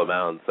 she'll pull them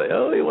out and say,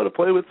 "Oh, you want to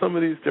play with some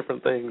of these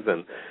different things?"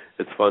 And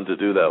it's fun to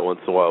do that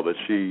once in a while. But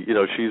she's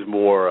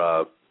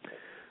more,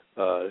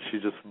 she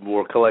just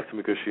more collects them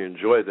because she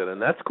enjoys it,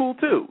 and that's cool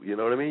too. You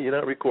know what I mean? You're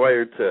not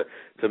required to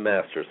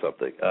master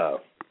something.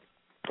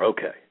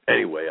 Okay.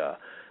 Anyway,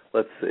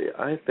 let's see.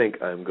 I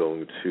think I'm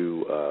going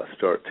to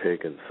start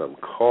taking some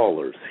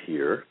callers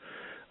here.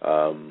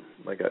 I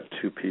got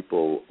two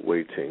people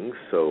waiting,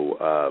 so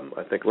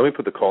I think let me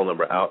put the call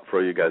number out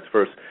for you guys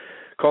first.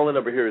 Call-in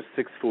number here is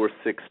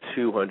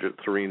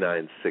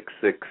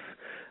 646-200-3966.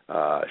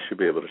 I should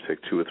be able to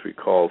take 2 or 3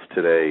 calls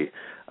today.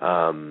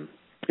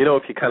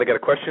 If you kind of got a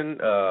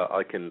question,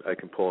 I can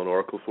pull an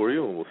oracle for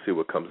you, and we'll see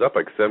what comes up.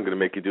 Like I said, I'm going to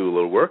make you do a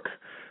little work.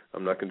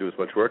 I'm not going to do as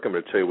much work. I'm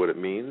going to tell you what it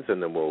means,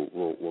 and then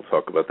we'll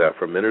talk about that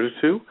for a minute or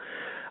two.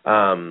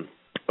 And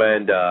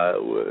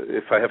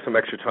if I have some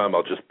extra time,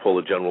 I'll just pull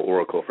a general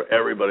oracle for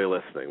everybody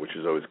listening, which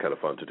is always kind of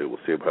fun to do. We'll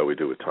see how we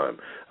do with time.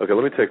 Okay,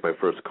 let me take my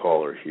first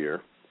caller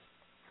here.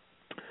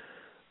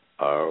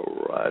 All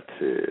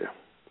righty.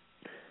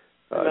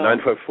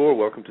 954,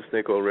 welcome to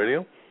Snake Oil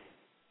Radio.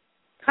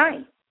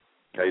 Hi.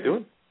 How you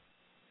doing?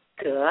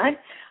 Good.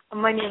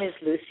 My name is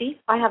Lucy.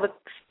 I have a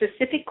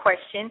specific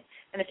question,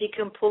 and if you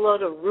can pull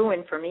out a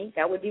rune for me,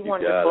 that would be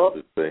wonderful. Got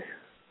it, Lucy.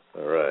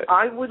 All right.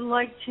 I would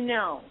like to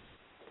know,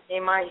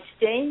 am I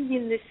staying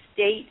in the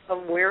state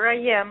of where I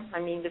am, I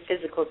mean the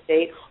physical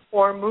state,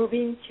 or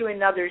moving to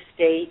another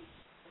state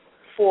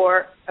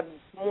for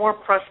more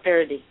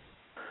prosperity?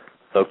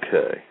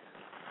 Okay.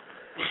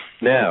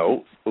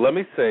 Now, let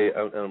me say,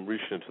 I'm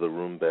reaching into the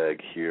room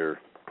bag here,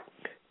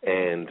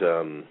 and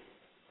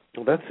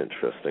well, that's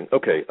interesting.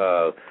 Okay,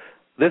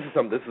 this is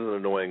an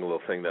annoying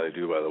little thing that I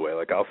do, by the way.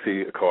 I'll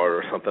see a card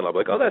or something, I'll be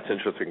like, oh, that's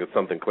interesting, and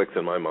something clicks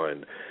in my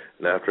mind,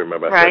 and I have to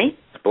remember, I have to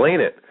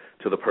explain it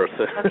to the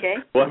person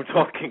who I'm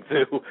talking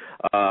to.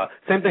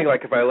 Same thing,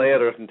 if I lay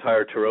out an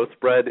entire tarot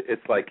spread,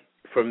 it's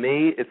for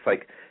me,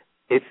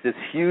 it's this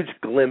huge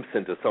glimpse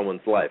into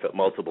someone's life at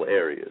multiple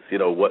areas.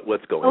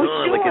 What's going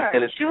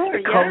on. Sure,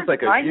 it comes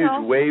like a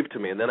huge wave to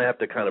me, and then I have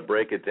to kind of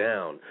break it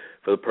down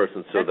for the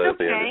person so that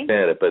they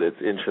understand it. But it's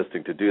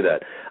interesting to do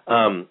that.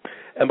 And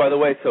by the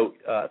way, so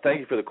thank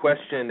you for the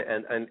question.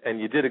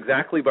 And you did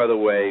exactly, by the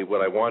way,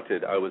 what I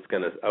wanted. I was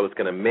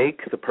gonna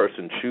make the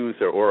person choose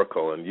their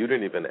oracle, and you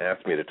didn't even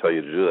ask me to tell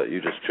you to do that. You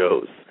just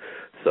chose.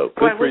 So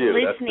good for you.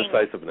 Listening.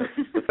 That's decisiveness.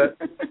 What's that?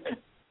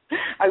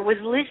 I was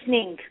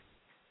listening.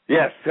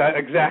 Yes,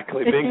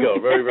 exactly. Bingo.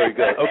 Very, very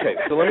good. Okay,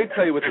 so let me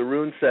tell you what the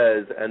rune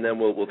says, and then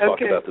we'll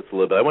talk about this a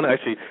little bit. I want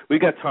to we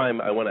got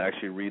time. I want to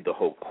actually read the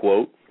whole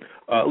quote.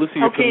 Lucy,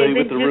 you're familiar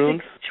with the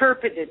runes? Just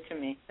interpret it to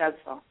me. That's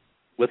all.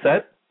 What's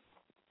that?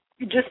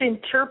 Just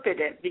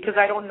interpret it, because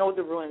I don't know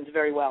the runes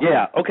very well.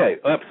 Yeah. Okay.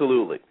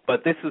 Absolutely.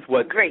 But this is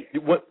what. Great.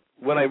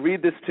 When I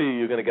read this to you,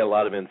 you're going to get a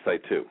lot of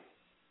insight too.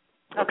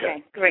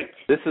 Okay. Great.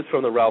 This is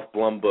from the Ralph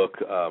Blum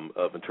book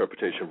of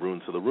Interpretation of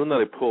Runes. So the rune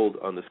that I pulled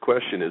on this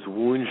question is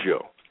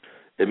Wunjo.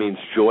 It means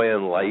joy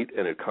and light,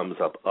 and it comes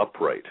up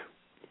upright.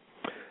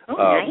 Oh,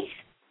 nice.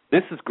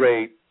 This is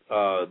great.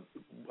 I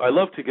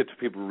love to get to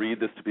people, read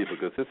this to people,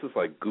 because this is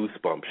like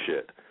goosebump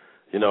shit.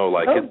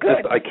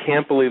 Good. I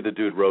can't believe the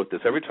dude wrote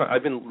this. Every time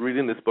I've been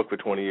reading this book for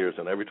 20 years,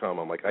 and every time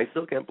I'm like, I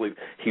still can't believe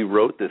he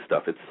wrote this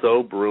stuff. It's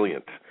so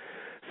brilliant.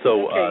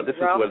 So this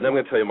is what, and I'm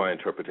going to tell you my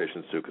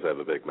interpretations too, because I have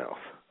a big mouth.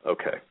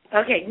 Okay.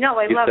 Okay. No,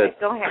 I love it.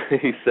 Go ahead.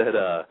 He said,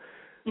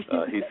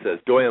 he says,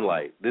 joy and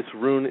light. This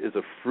rune is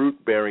a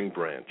fruit-bearing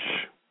branch.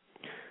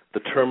 The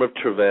term of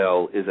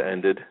travail is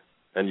ended,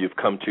 and you've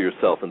come to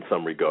yourself in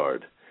some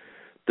regard.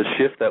 The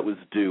shift that was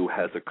due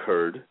has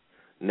occurred.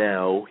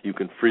 Now you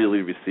can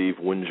freely receive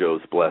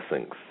Wunjo's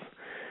blessings,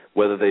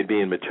 whether they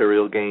be in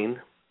material gain,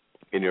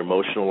 in your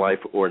emotional life,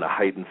 or in a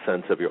heightened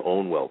sense of your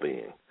own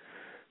well-being.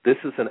 This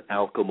is an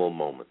alchemal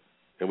moment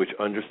in which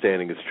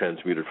understanding is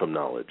transmuted from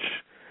knowledge.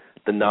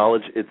 The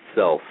knowledge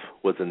itself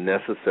was a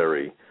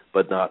necessary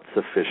but not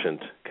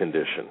sufficient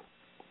condition.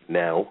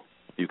 Now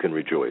you can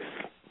rejoice,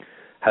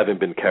 having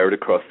been carried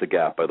across the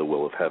gap by the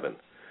will of heaven.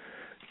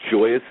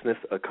 Joyousness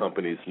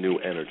accompanies new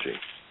energy,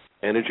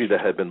 energy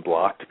that had been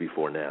blocked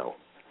before now.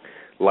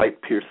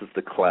 Light pierces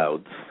the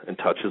clouds and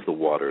touches the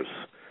waters,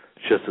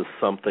 just as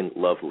something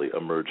lovely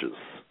emerges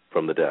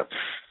from the depths.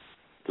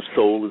 The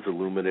soul is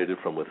illuminated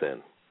from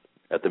within,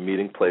 at the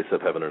meeting place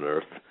of heaven and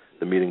earth,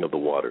 the meeting of the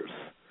waters.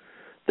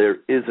 There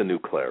is a new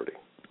clarity,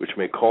 which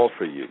may call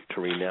for you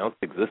to renounce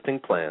existing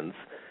plans,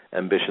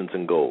 ambitions,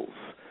 and goals.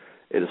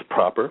 It is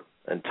proper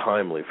and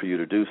timely for you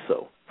to do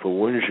so, for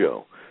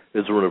Wunjo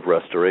is a rune of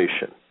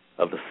restoration,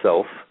 of the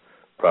self,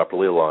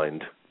 properly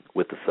aligned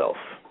with the self.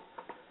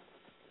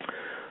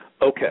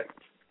 Okay,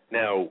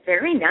 now...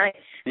 Very nice.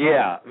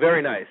 Yeah,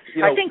 very nice.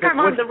 I think I'm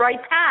on the right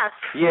path.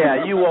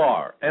 Yeah, you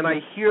are, and I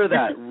hear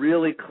that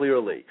really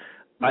clearly.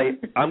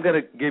 I'm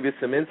going to give you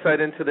some insight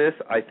into this.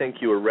 I think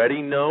you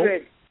already know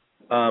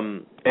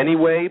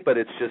anyway, but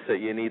it's just that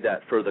you need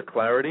that further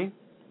clarity.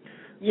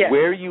 Yes.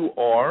 Where you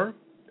are,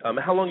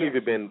 how long have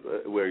you been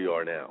where you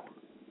are now?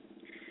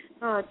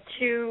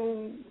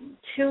 2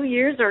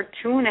 years or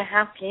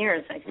 2.5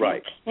 years, I think.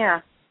 Right.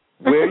 Yeah.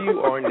 Where you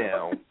are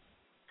now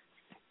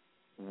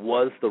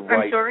was the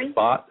right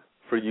spot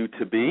for you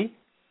to be,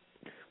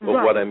 but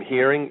what I'm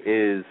hearing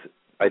is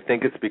I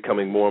think it's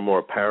becoming more and more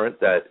apparent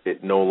that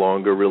it no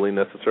longer really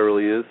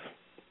necessarily is.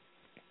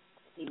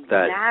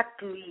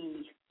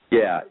 Exactly.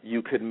 Yeah,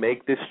 you could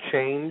make this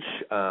change.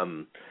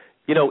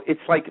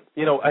 It's like,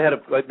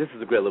 this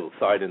is a great little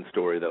side-in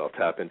story that I'll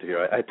tap into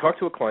here. I talked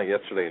to a client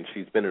yesterday, and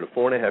she's been in a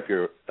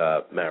 4.5-year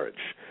marriage.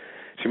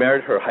 She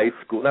married her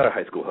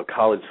her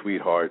college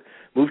sweetheart,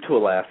 moved to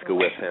Alaska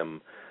with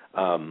him.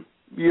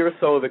 Year or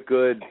so of it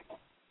good.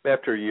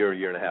 After a year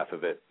and a half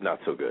of it, not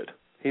so good.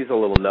 He's a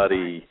little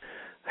nutty.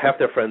 Half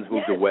their friends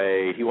moved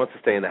away. He wants to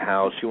stay in the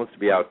house. She wants to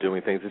be out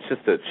doing things. It's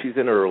just that she's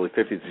in her early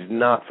 50s. She's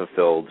not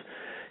fulfilled.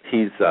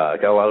 He's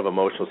got a lot of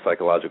emotional,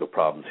 psychological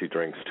problems. He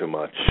drinks too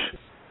much.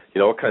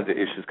 All kinds of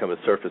issues come to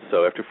surface.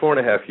 So after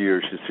 4.5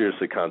 years, she's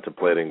seriously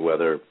contemplating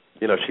whether,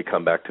 she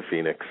come back to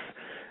Phoenix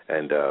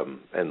and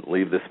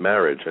leave this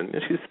marriage. And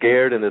she's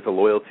scared, and there's a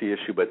loyalty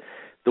issue. But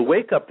the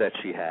wake-up that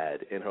she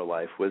had in her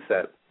life was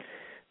that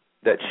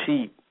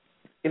she...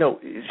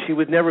 she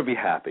would never be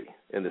happy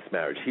in this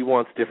marriage. He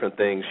wants different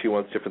things. She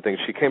wants different things.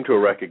 She came to a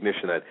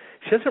recognition that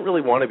she doesn't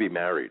really want to be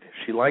married.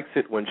 She likes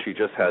it when she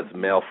just has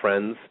male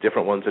friends,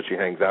 different ones that she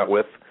hangs out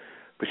with,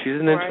 but she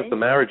isn't into the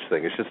marriage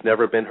thing. It's just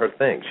never been her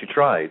thing. She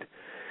tried.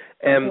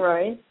 And,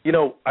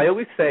 I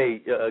always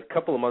say, a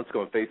couple of months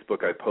ago on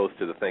Facebook, I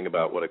posted a thing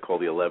about what I call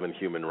the 11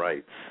 human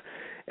rights.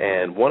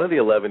 And one of the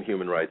 11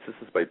 human rights, this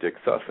is by Dick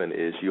Suffin,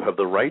 is you have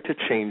the right to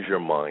change your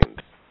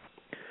mind.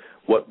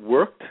 What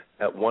worked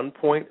at one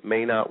point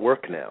may not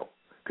work now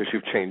because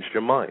you've changed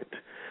your mind.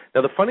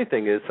 Now, the funny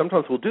thing is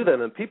sometimes we'll do that,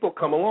 and people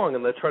come along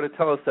and they try to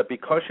tell us that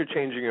because you're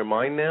changing your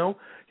mind now,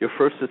 your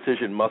first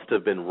decision must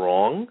have been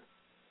wrong.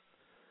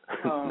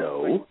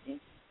 No.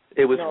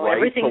 It was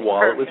right for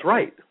while it was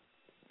right.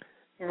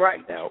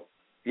 Right.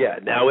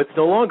 Now it's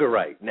no longer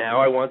right. Now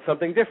I want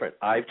something different.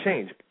 I've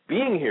changed.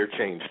 Being here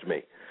changed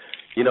me.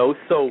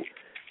 So...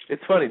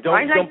 It's funny.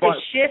 I like the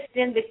shift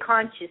in the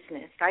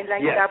consciousness. I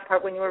like that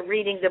part when you were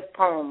reading the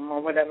poem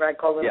or whatever I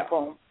call it, a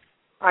poem.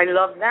 I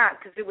love that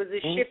because it was a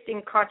shift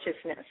in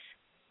consciousness.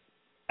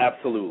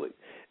 Absolutely.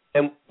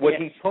 And what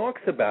he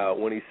talks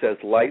about when he says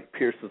light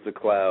pierces the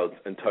clouds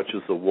and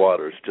touches the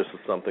waters just as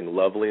something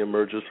lovely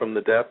emerges from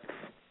the depths,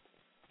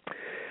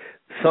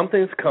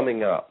 something's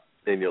coming up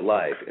in your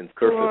life in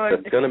surface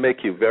that's going to make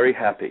you very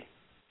happy.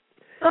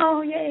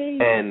 Oh, yay.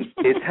 And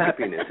it's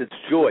happiness. It's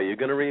joy. You're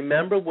going to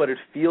remember what it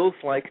feels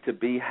like to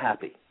be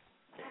happy.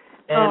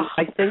 And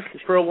I think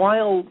for a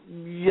while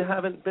you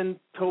haven't been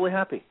totally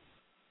happy.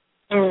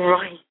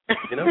 Right.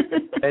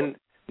 And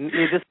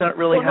you're just not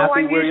really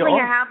happy where you are. I'm usually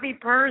a happy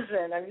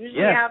person. I'm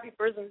usually a happy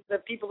person with the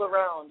people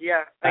around.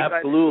 Yeah.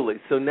 Absolutely.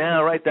 So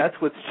now, that's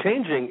what's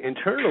changing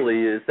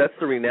internally is that's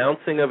the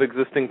renouncing of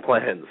existing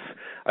plans.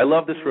 I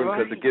love this room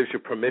because it gives you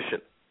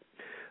permission.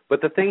 But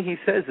the thing he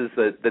says is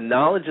that the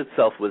knowledge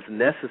itself was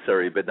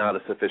necessary but not a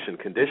sufficient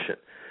condition,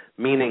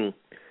 meaning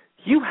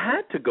you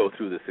had to go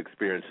through this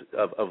experience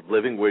of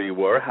living where you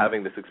were,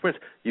 having this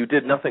experience. You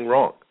did nothing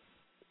wrong.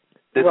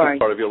 This is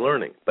part of your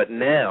learning. But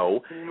now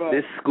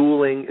this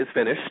schooling is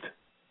finished,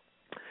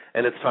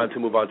 and it's time to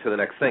move on to the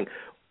next thing.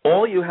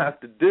 All you have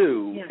to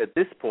do at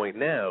this point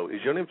now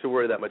is you don't have to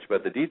worry that much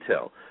about the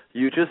detail.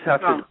 You just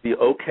have to be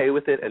okay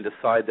with it and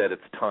decide that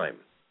it's time.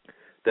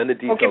 Then the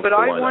details. Okay, but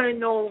I want to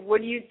know,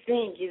 what do you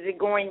think? Is it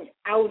going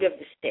out of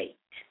the state?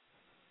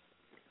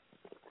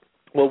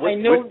 Well, which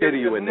state are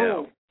you in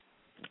now?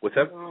 What's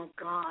that? Oh,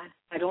 God.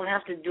 I don't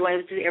have to do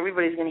it.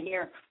 Everybody's going to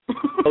hear.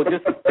 Oh,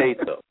 just the state,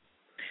 though.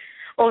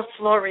 Oh,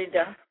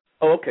 Florida.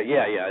 Oh, okay,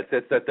 yeah.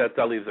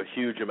 That leaves a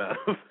huge amount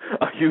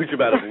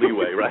of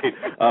leeway, right?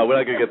 We're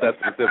not going to get that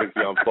specific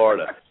beyond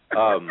Florida.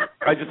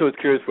 I just was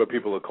curious where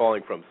people are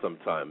calling from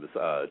sometimes,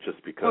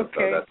 just because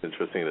that's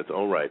interesting in its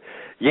own right.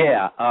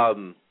 Yeah.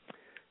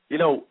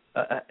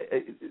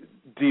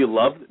 Do you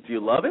love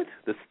it?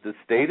 The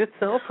state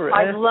itself, or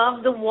I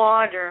love the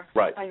water.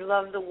 Right. I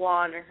love the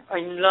water. I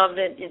love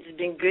it. It's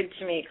been good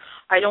to me.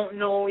 I don't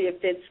know if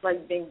it's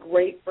been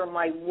great for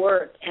my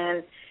work,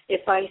 and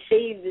if I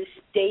say the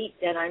state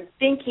that I'm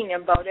thinking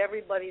about,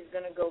 everybody's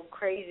going to go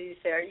crazy.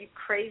 Say, are you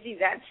crazy?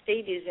 That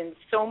state is in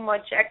so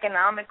much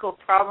economical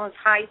problems,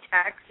 high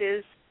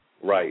taxes.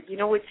 Right. You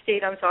know what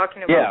state I'm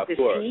talking about? Yeah, of the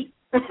course. sea.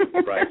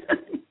 Right.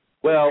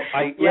 Well,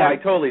 I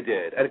totally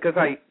did, and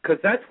because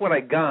that's what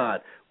I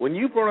got when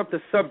you brought up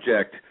the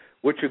subject.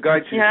 What your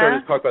guide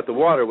started to talk about the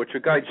water. What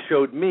your guide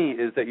showed me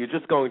is that you're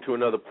just going to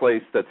another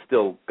place that's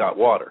still got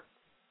water.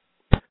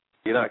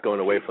 You're not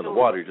going away from the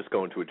water. You're just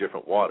going to a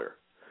different water.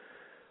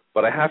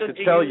 But I have to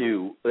tell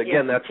you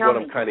again. That's what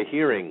I'm kind of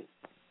hearing.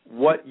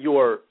 What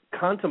you're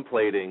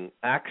contemplating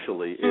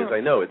actually is. I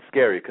know it's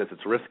scary because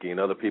it's risky, and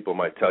other people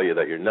might tell you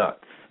that you're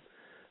nuts.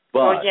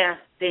 But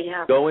they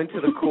have. Go into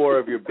the core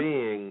of your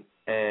being.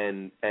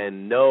 And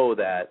know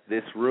that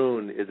this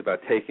rune is about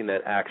taking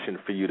that action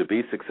for you to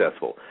be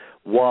successful.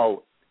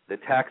 While the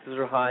taxes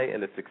are high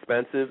and it's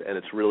expensive and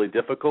it's really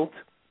difficult,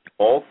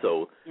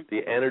 also the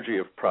energy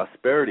of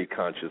prosperity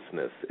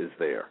consciousness is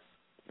there.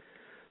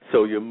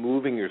 So you're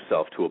moving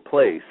yourself to a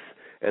place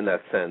in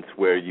that sense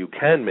where you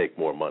can make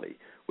more money,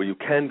 where you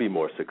can be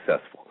more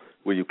successful,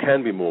 where you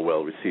can be more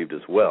well received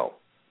as well.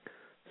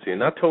 So you're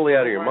not totally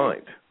out of your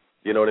mind.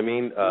 You know what I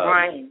mean?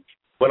 Right.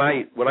 When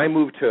I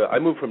moved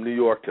from New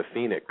York to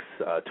Phoenix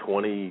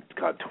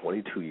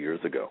 22 years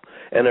ago,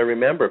 and I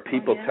remember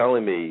people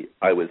telling me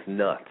I was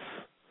nuts.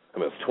 I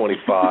was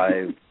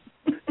 25,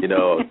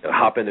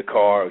 hop in the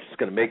car, I was just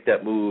going to make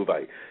that move.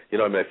 I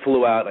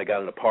flew out, I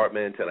got an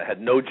apartment, and I had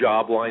no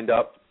job lined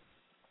up,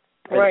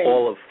 and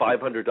all of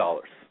 $500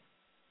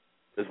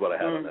 is what I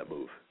had on that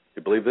move.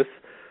 You believe this?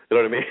 You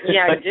know what I mean?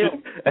 Yeah, I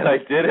do. And I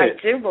did it.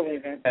 I do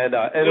believe it. And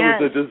it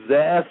was a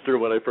disaster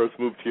when I first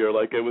moved here. It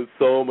was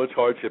so much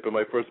hardship. In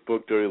my first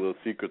book, Dirty Little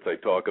Secrets, I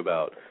talk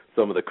about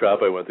some of the crap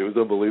I went through. It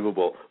was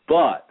unbelievable.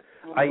 But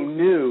I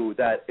knew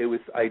that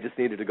I just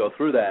needed to go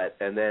through that,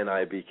 and then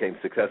I became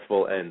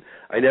successful, and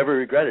I never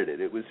regretted it.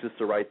 It was just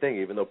the right thing,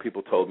 even though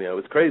people told me I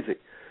was crazy.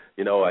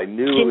 I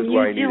knew it was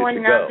where I needed to go. Can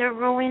you do another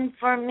ruin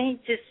for me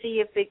to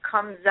see if it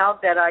comes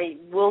out that I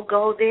will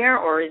go there,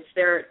 or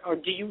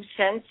do you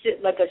sense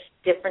it like a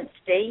different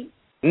state?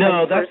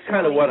 No, that's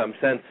kind of what I'm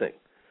sensing.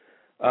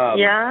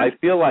 I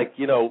feel like,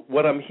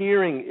 what I'm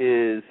hearing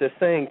is they're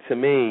saying to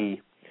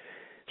me,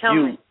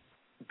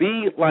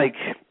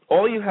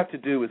 all you have to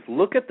do is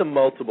look at the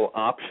multiple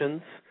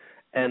options,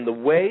 and the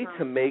way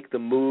to make the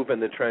move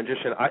and the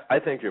transition, I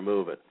think you're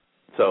moving.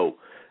 So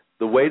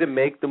the way to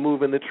make the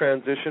move and the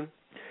transition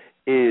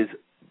is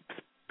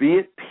be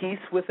at peace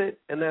with it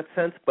in that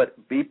sense, but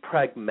be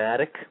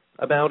pragmatic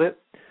about it.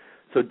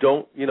 So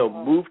don't,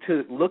 move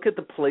to look at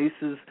the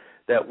places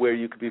where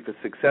you could be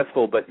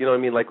successful. But,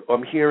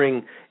 I'm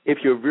hearing if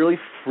you're really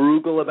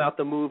frugal about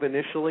the move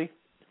initially,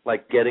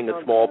 like getting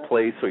a small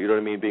place or,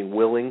 being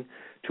willing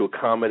to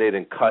accommodate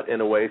and cut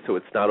in a way so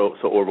it's not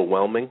so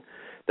overwhelming,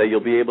 that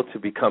you'll be able to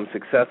become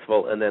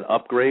successful and then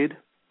upgrade.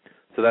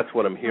 So that's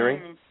what I'm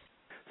hearing.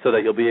 So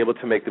that you'll be able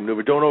to make the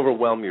maneuver. Don't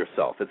overwhelm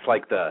yourself. It's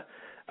like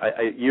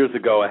years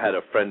ago I had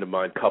a friend of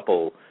mine,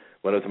 couple,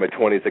 when I was in my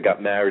 20s, they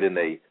got married, and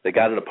they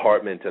got an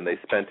apartment, and they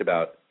spent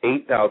about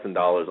 $8,000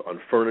 on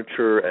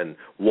furniture and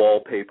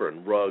wallpaper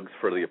and rugs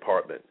for the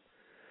apartment.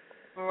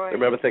 Right. I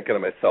remember thinking to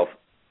myself,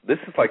 this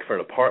is like for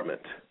an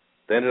apartment.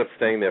 They ended up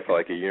staying there for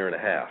a year and a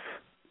half.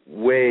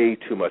 Way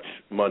too much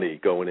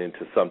money going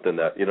into something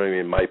that,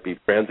 might be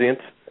transient,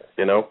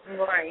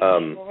 Right,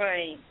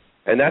 right.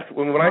 And that's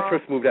when I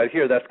first moved out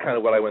here. That's kind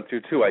of what I went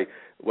through too.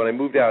 When I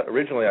moved out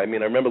originally, I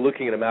remember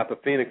looking at a map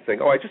of Phoenix, saying,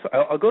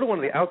 I'll go to one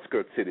of the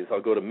outskirts cities.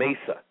 I'll go to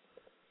Mesa.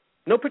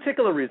 No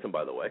particular reason,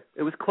 by the way.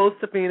 It was close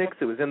to Phoenix.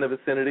 It was in the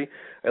vicinity.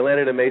 I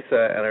landed in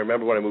Mesa, and I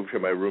remember when I moved here,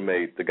 my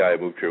roommate, the guy I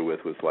moved here with,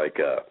 was like,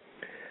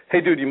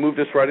 "Hey, dude, you moved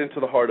us right into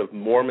the heart of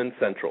Mormon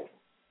Central."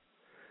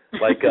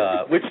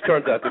 Which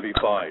turns out to be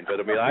fine,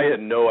 but I had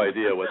no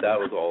idea what that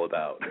was all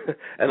about.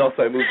 And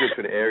also, I moved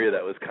into an area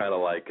that was kind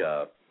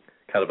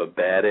of a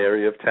bad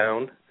area of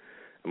town.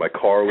 And my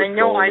car was. I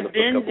know, I've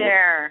been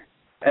there.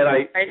 And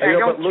I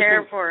don't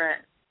care for it.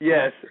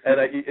 Yes, and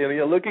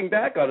looking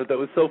back on it, that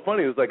was so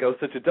funny. It was like I was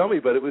such a dummy,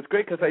 but it was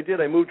great because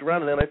I moved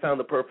around, and then I found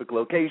the perfect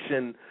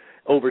location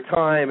over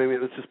time. It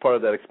was just part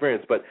of that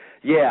experience. But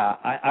yeah,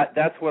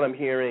 that's what I'm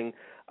hearing.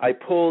 I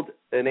pulled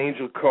an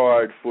angel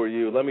card for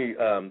you. Let me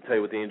tell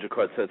you what the angel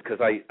card says, because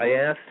I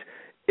asked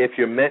if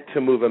you're meant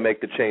to move and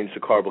make the change, the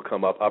card will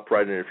come up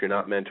upright, and if you're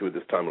not meant to at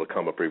this time, it'll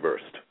come up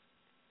reversed.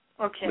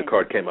 Okay. And the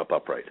card came up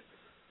upright.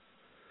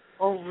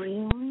 Oh,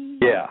 really?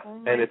 Yeah.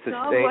 Oh, and it's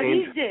God. What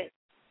is it?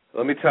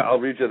 Let me tell. I'll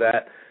read you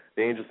that.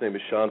 The angel's name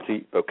is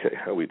Shanti. Okay,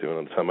 how are we doing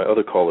on time? My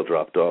other caller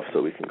dropped off,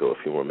 so we can go a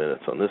few more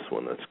minutes on this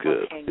one. That's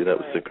good. Okay, see, that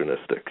was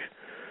synchronistic.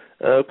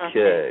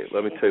 Okay,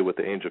 let me tell you what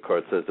the angel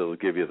card says. It'll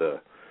give you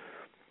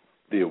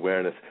the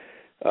awareness.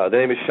 The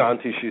name is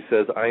Shanti. She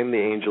says, I am the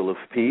angel of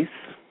peace.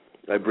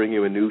 I bring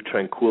you a new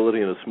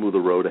tranquility and a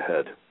smoother road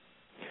ahead.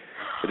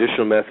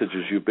 Additional message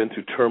is you've been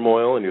through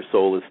turmoil and your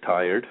soul is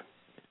tired.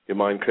 Your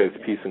mind craves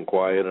peace and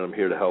quiet, and I'm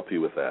here to help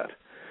you with that.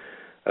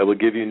 I will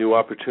give you new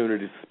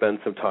opportunities to spend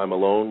some time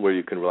alone where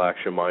you can relax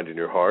your mind and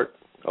your heart.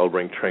 I'll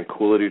bring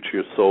tranquility to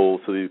your soul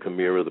so that you can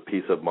mirror the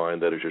peace of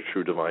mind that is your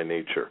true divine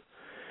nature.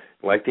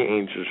 Like the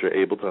angels, you're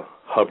able to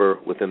hover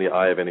within the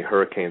eye of any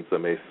hurricanes that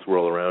may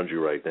swirl around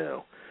you right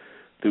now.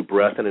 Through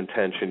breath and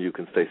intention, you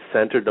can stay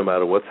centered no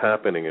matter what's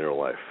happening in your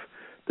life.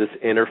 This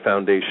inner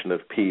foundation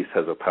of peace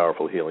has a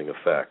powerful healing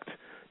effect.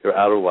 Your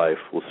outer life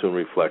will soon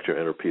reflect your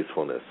inner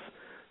peacefulness.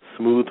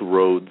 Smooth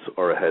roads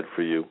are ahead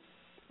for you,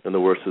 and the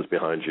worst is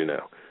behind you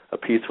now. A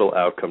peaceful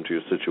outcome to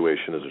your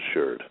situation is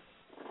assured.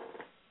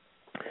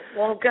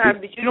 Well, God,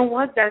 but you know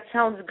what? That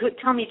sounds good.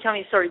 Tell me,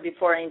 sorry,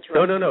 before I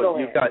interrupt. No.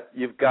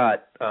 You've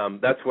got,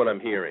 that's what I'm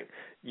hearing.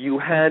 You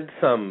had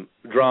some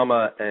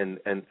drama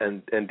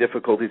and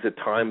difficulties at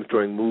times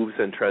during moves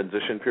and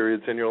transition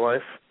periods in your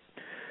life,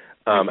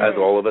 as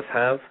all of us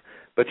have.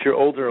 But you're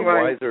older and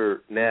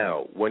wiser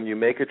now. When you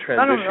make a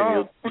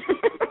transition,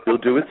 you'll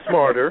do it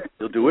smarter.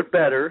 You'll do it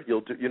better.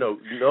 You'll do,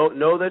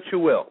 know that you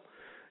will.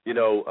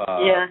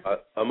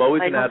 I'm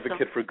always an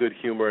advocate for good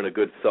humor and a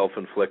good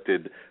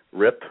self-inflicted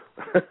rip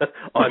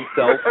on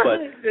self,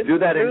 but do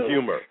that in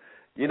humor.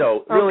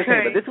 Really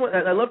think about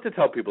this. I love to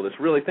tell people this.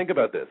 Really think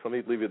about this. Let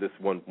me leave you this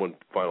one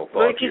final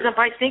thought. Because if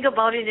I think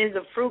about it in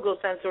the frugal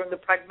sense or in the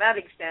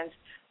pragmatic sense,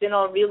 then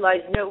I'll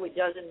realize, no, it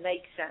doesn't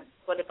make sense.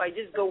 But if I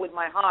just go with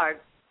my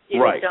heart,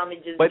 it'll tell me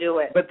just do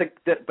it.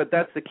 But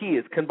that's the key,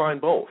 is combine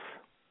both.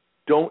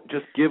 Don't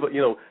just give,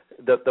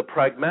 the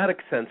pragmatic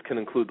sense can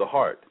include the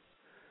heart.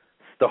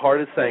 The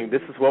heart is saying,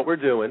 this is what we're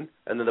doing,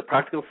 and then the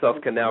practical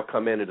self can now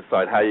come in and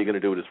decide how you're going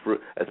to do it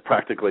as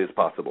practically as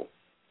possible.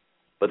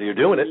 But you're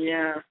doing it.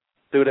 Yeah.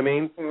 See what I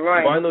mean?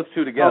 Right. Combine those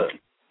two together. Okay.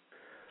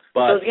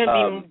 But, so it's going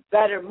to be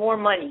better, more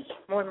money,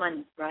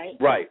 right?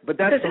 Right, but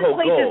that's the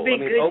whole goal. Because this place has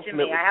been good to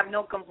me. I have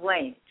no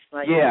complaints.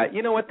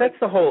 You know what? That's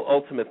the whole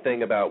ultimate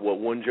thing about what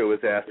Wunjo is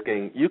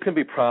asking. You can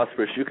be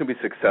prosperous, you can be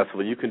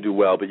successful, you can do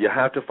well, but you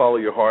have to follow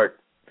your heart,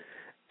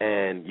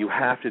 and you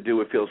have to do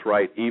what feels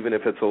right, even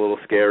if it's a little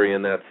scary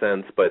in that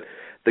sense. But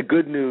the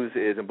good news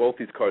is, and both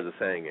these cards are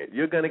saying it,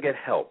 you're going to get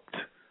helped.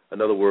 In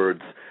other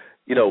words,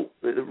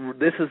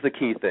 this is the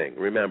key thing.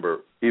 Remember,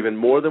 even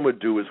more than we're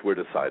doers, we're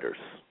deciders.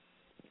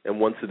 And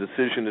once the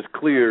decision is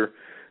clear,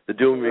 the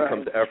doing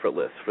becomes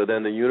effortless. For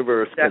then the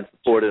universe can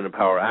support and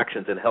empower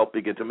actions and help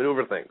begin to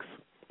maneuver things.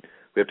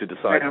 We have to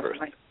decide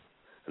first.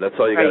 And that's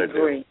all you got to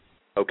do.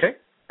 Okay?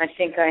 I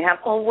think I have.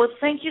 Oh, well,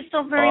 thank you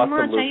so very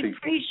much. Lucy. I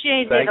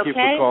appreciate Thank it, you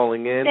for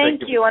calling in.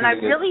 Thank you. And I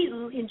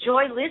really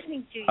enjoy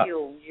listening to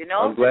you,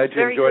 I'm glad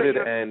you enjoyed it,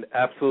 and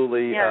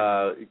absolutely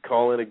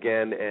call in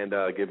again and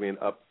give me an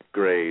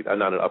upgrade.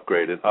 Not an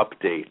upgrade, an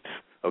update.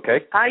 Okay?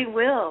 I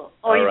will.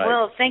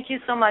 Will. Thank you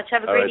so much.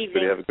 Have a great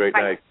evening. Have a great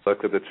night. Good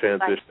luck with the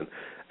transition. Bye.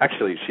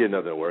 Actually, she had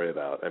nothing to worry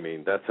about. I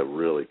mean, that's a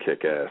really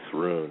kick-ass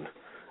rune.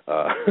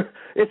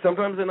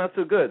 Sometimes they're not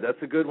so good. That's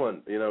a good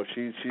one.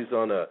 She's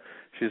on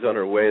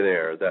her way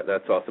there.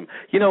 That's awesome.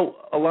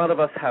 A lot of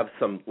us have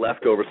some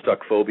leftover stuck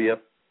phobia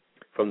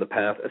from the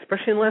past,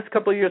 especially in the last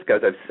couple of years, guys.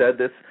 I've said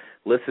this.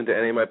 Listen to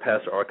any of my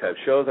past archive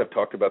shows. I've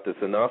talked about this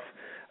enough,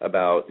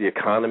 about the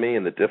economy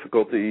and the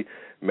difficulty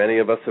many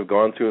of us have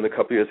gone through in a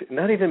couple of years.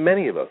 Not even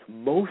many of us.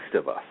 Most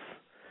of us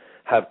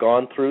have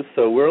gone through.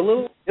 So we're a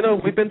little,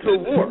 we've been through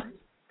a war.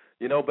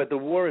 But the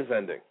war is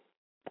ending.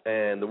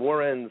 And the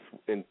war ends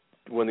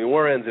when the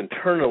war ends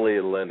internally,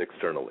 it'll end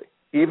externally.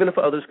 Even if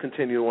others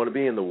continue to want to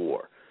be in the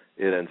war,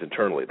 it ends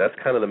internally. That's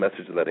kind of the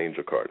message of that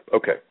angel card.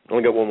 Okay,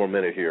 only got one more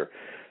minute here.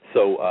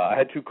 So I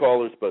had two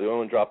callers, but the other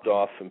one dropped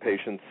off in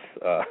patience.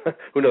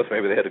 Who knows,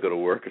 maybe they had to go to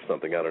work or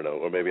something, I don't know.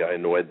 Or maybe I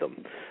annoyed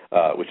them,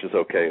 which is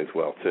okay as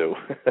well, too.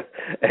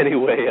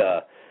 Anyway,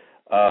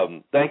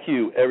 thank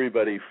you,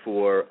 everybody,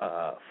 for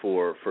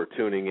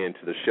tuning in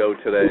to the show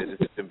today. This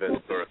is Jim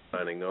Ventura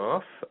signing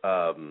off.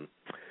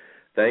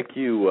 Thank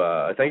you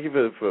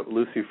for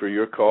Lucy for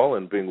your call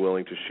and being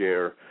willing to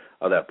share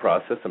that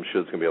process. I'm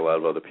sure there's going to be a lot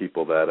of other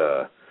people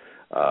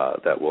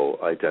that will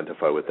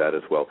identify with that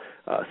as well.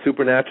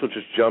 Supernatural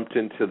just jumped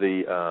into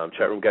the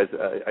chat room, guys.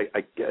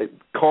 I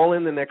call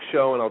in the next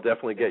show, and I'll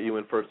definitely get you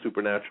in for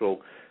Supernatural,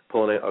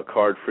 pulling a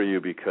card for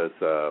you because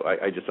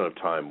I just don't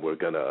have time. We're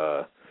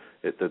gonna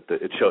it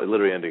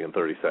literally ending in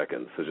 30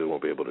 seconds, so just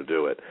won't be able to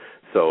do it.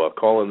 So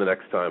call in the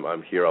next time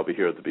I'm here. I'll be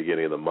here at the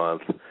beginning of the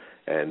month.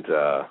 and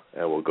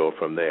we'll go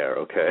from there,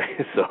 okay?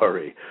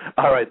 Sorry.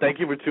 All right, thank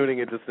you for tuning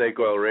into Snake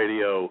Oil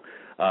Radio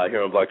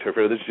here on Blog Talk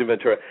Radio. This is Jim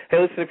Ventura. Hey,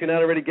 listen, if you're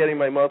not already getting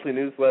my monthly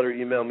newsletter,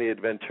 email me at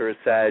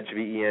venturasag,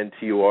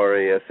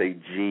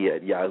 VENTURASAG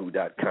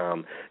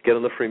 @yahoo.com. Get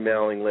on the free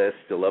mailing list.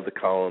 You'll love the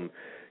column.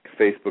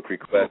 Facebook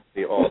request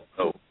me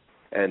also.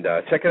 And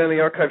check out any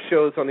archive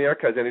shows on the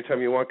archives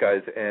anytime you want,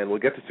 guys. And we'll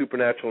get to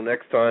Supernatural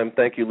next time.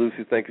 Thank you,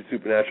 Lucy. Thank you,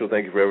 Supernatural.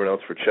 Thank you for everyone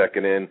else for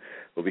checking in.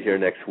 We'll be here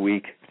next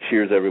week.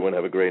 Cheers, everyone.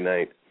 Have a great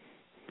night.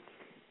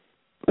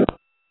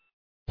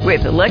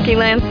 With the Lucky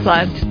Land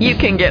Slots, you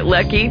can get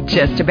lucky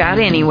just about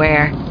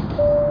anywhere.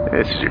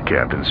 This is your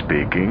captain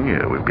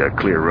speaking. We've got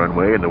clear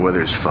runway and the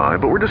weather's fine,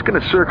 but we're just going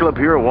to circle up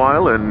here a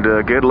while and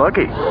get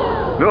lucky.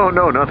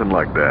 No, nothing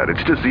like that.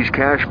 It's just these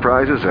cash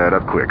prizes add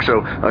up quick.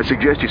 So I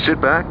suggest you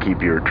sit back,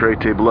 keep your tray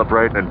table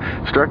upright, and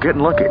start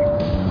getting lucky.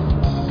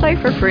 Play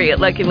for free at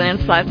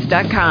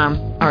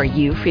LuckyLandSlots.com. Are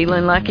you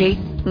feeling lucky?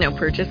 No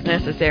purchase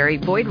necessary.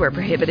 Void where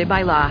prohibited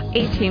by law.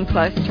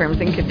 18+ terms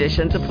and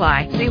conditions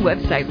apply. See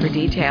website for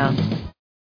details.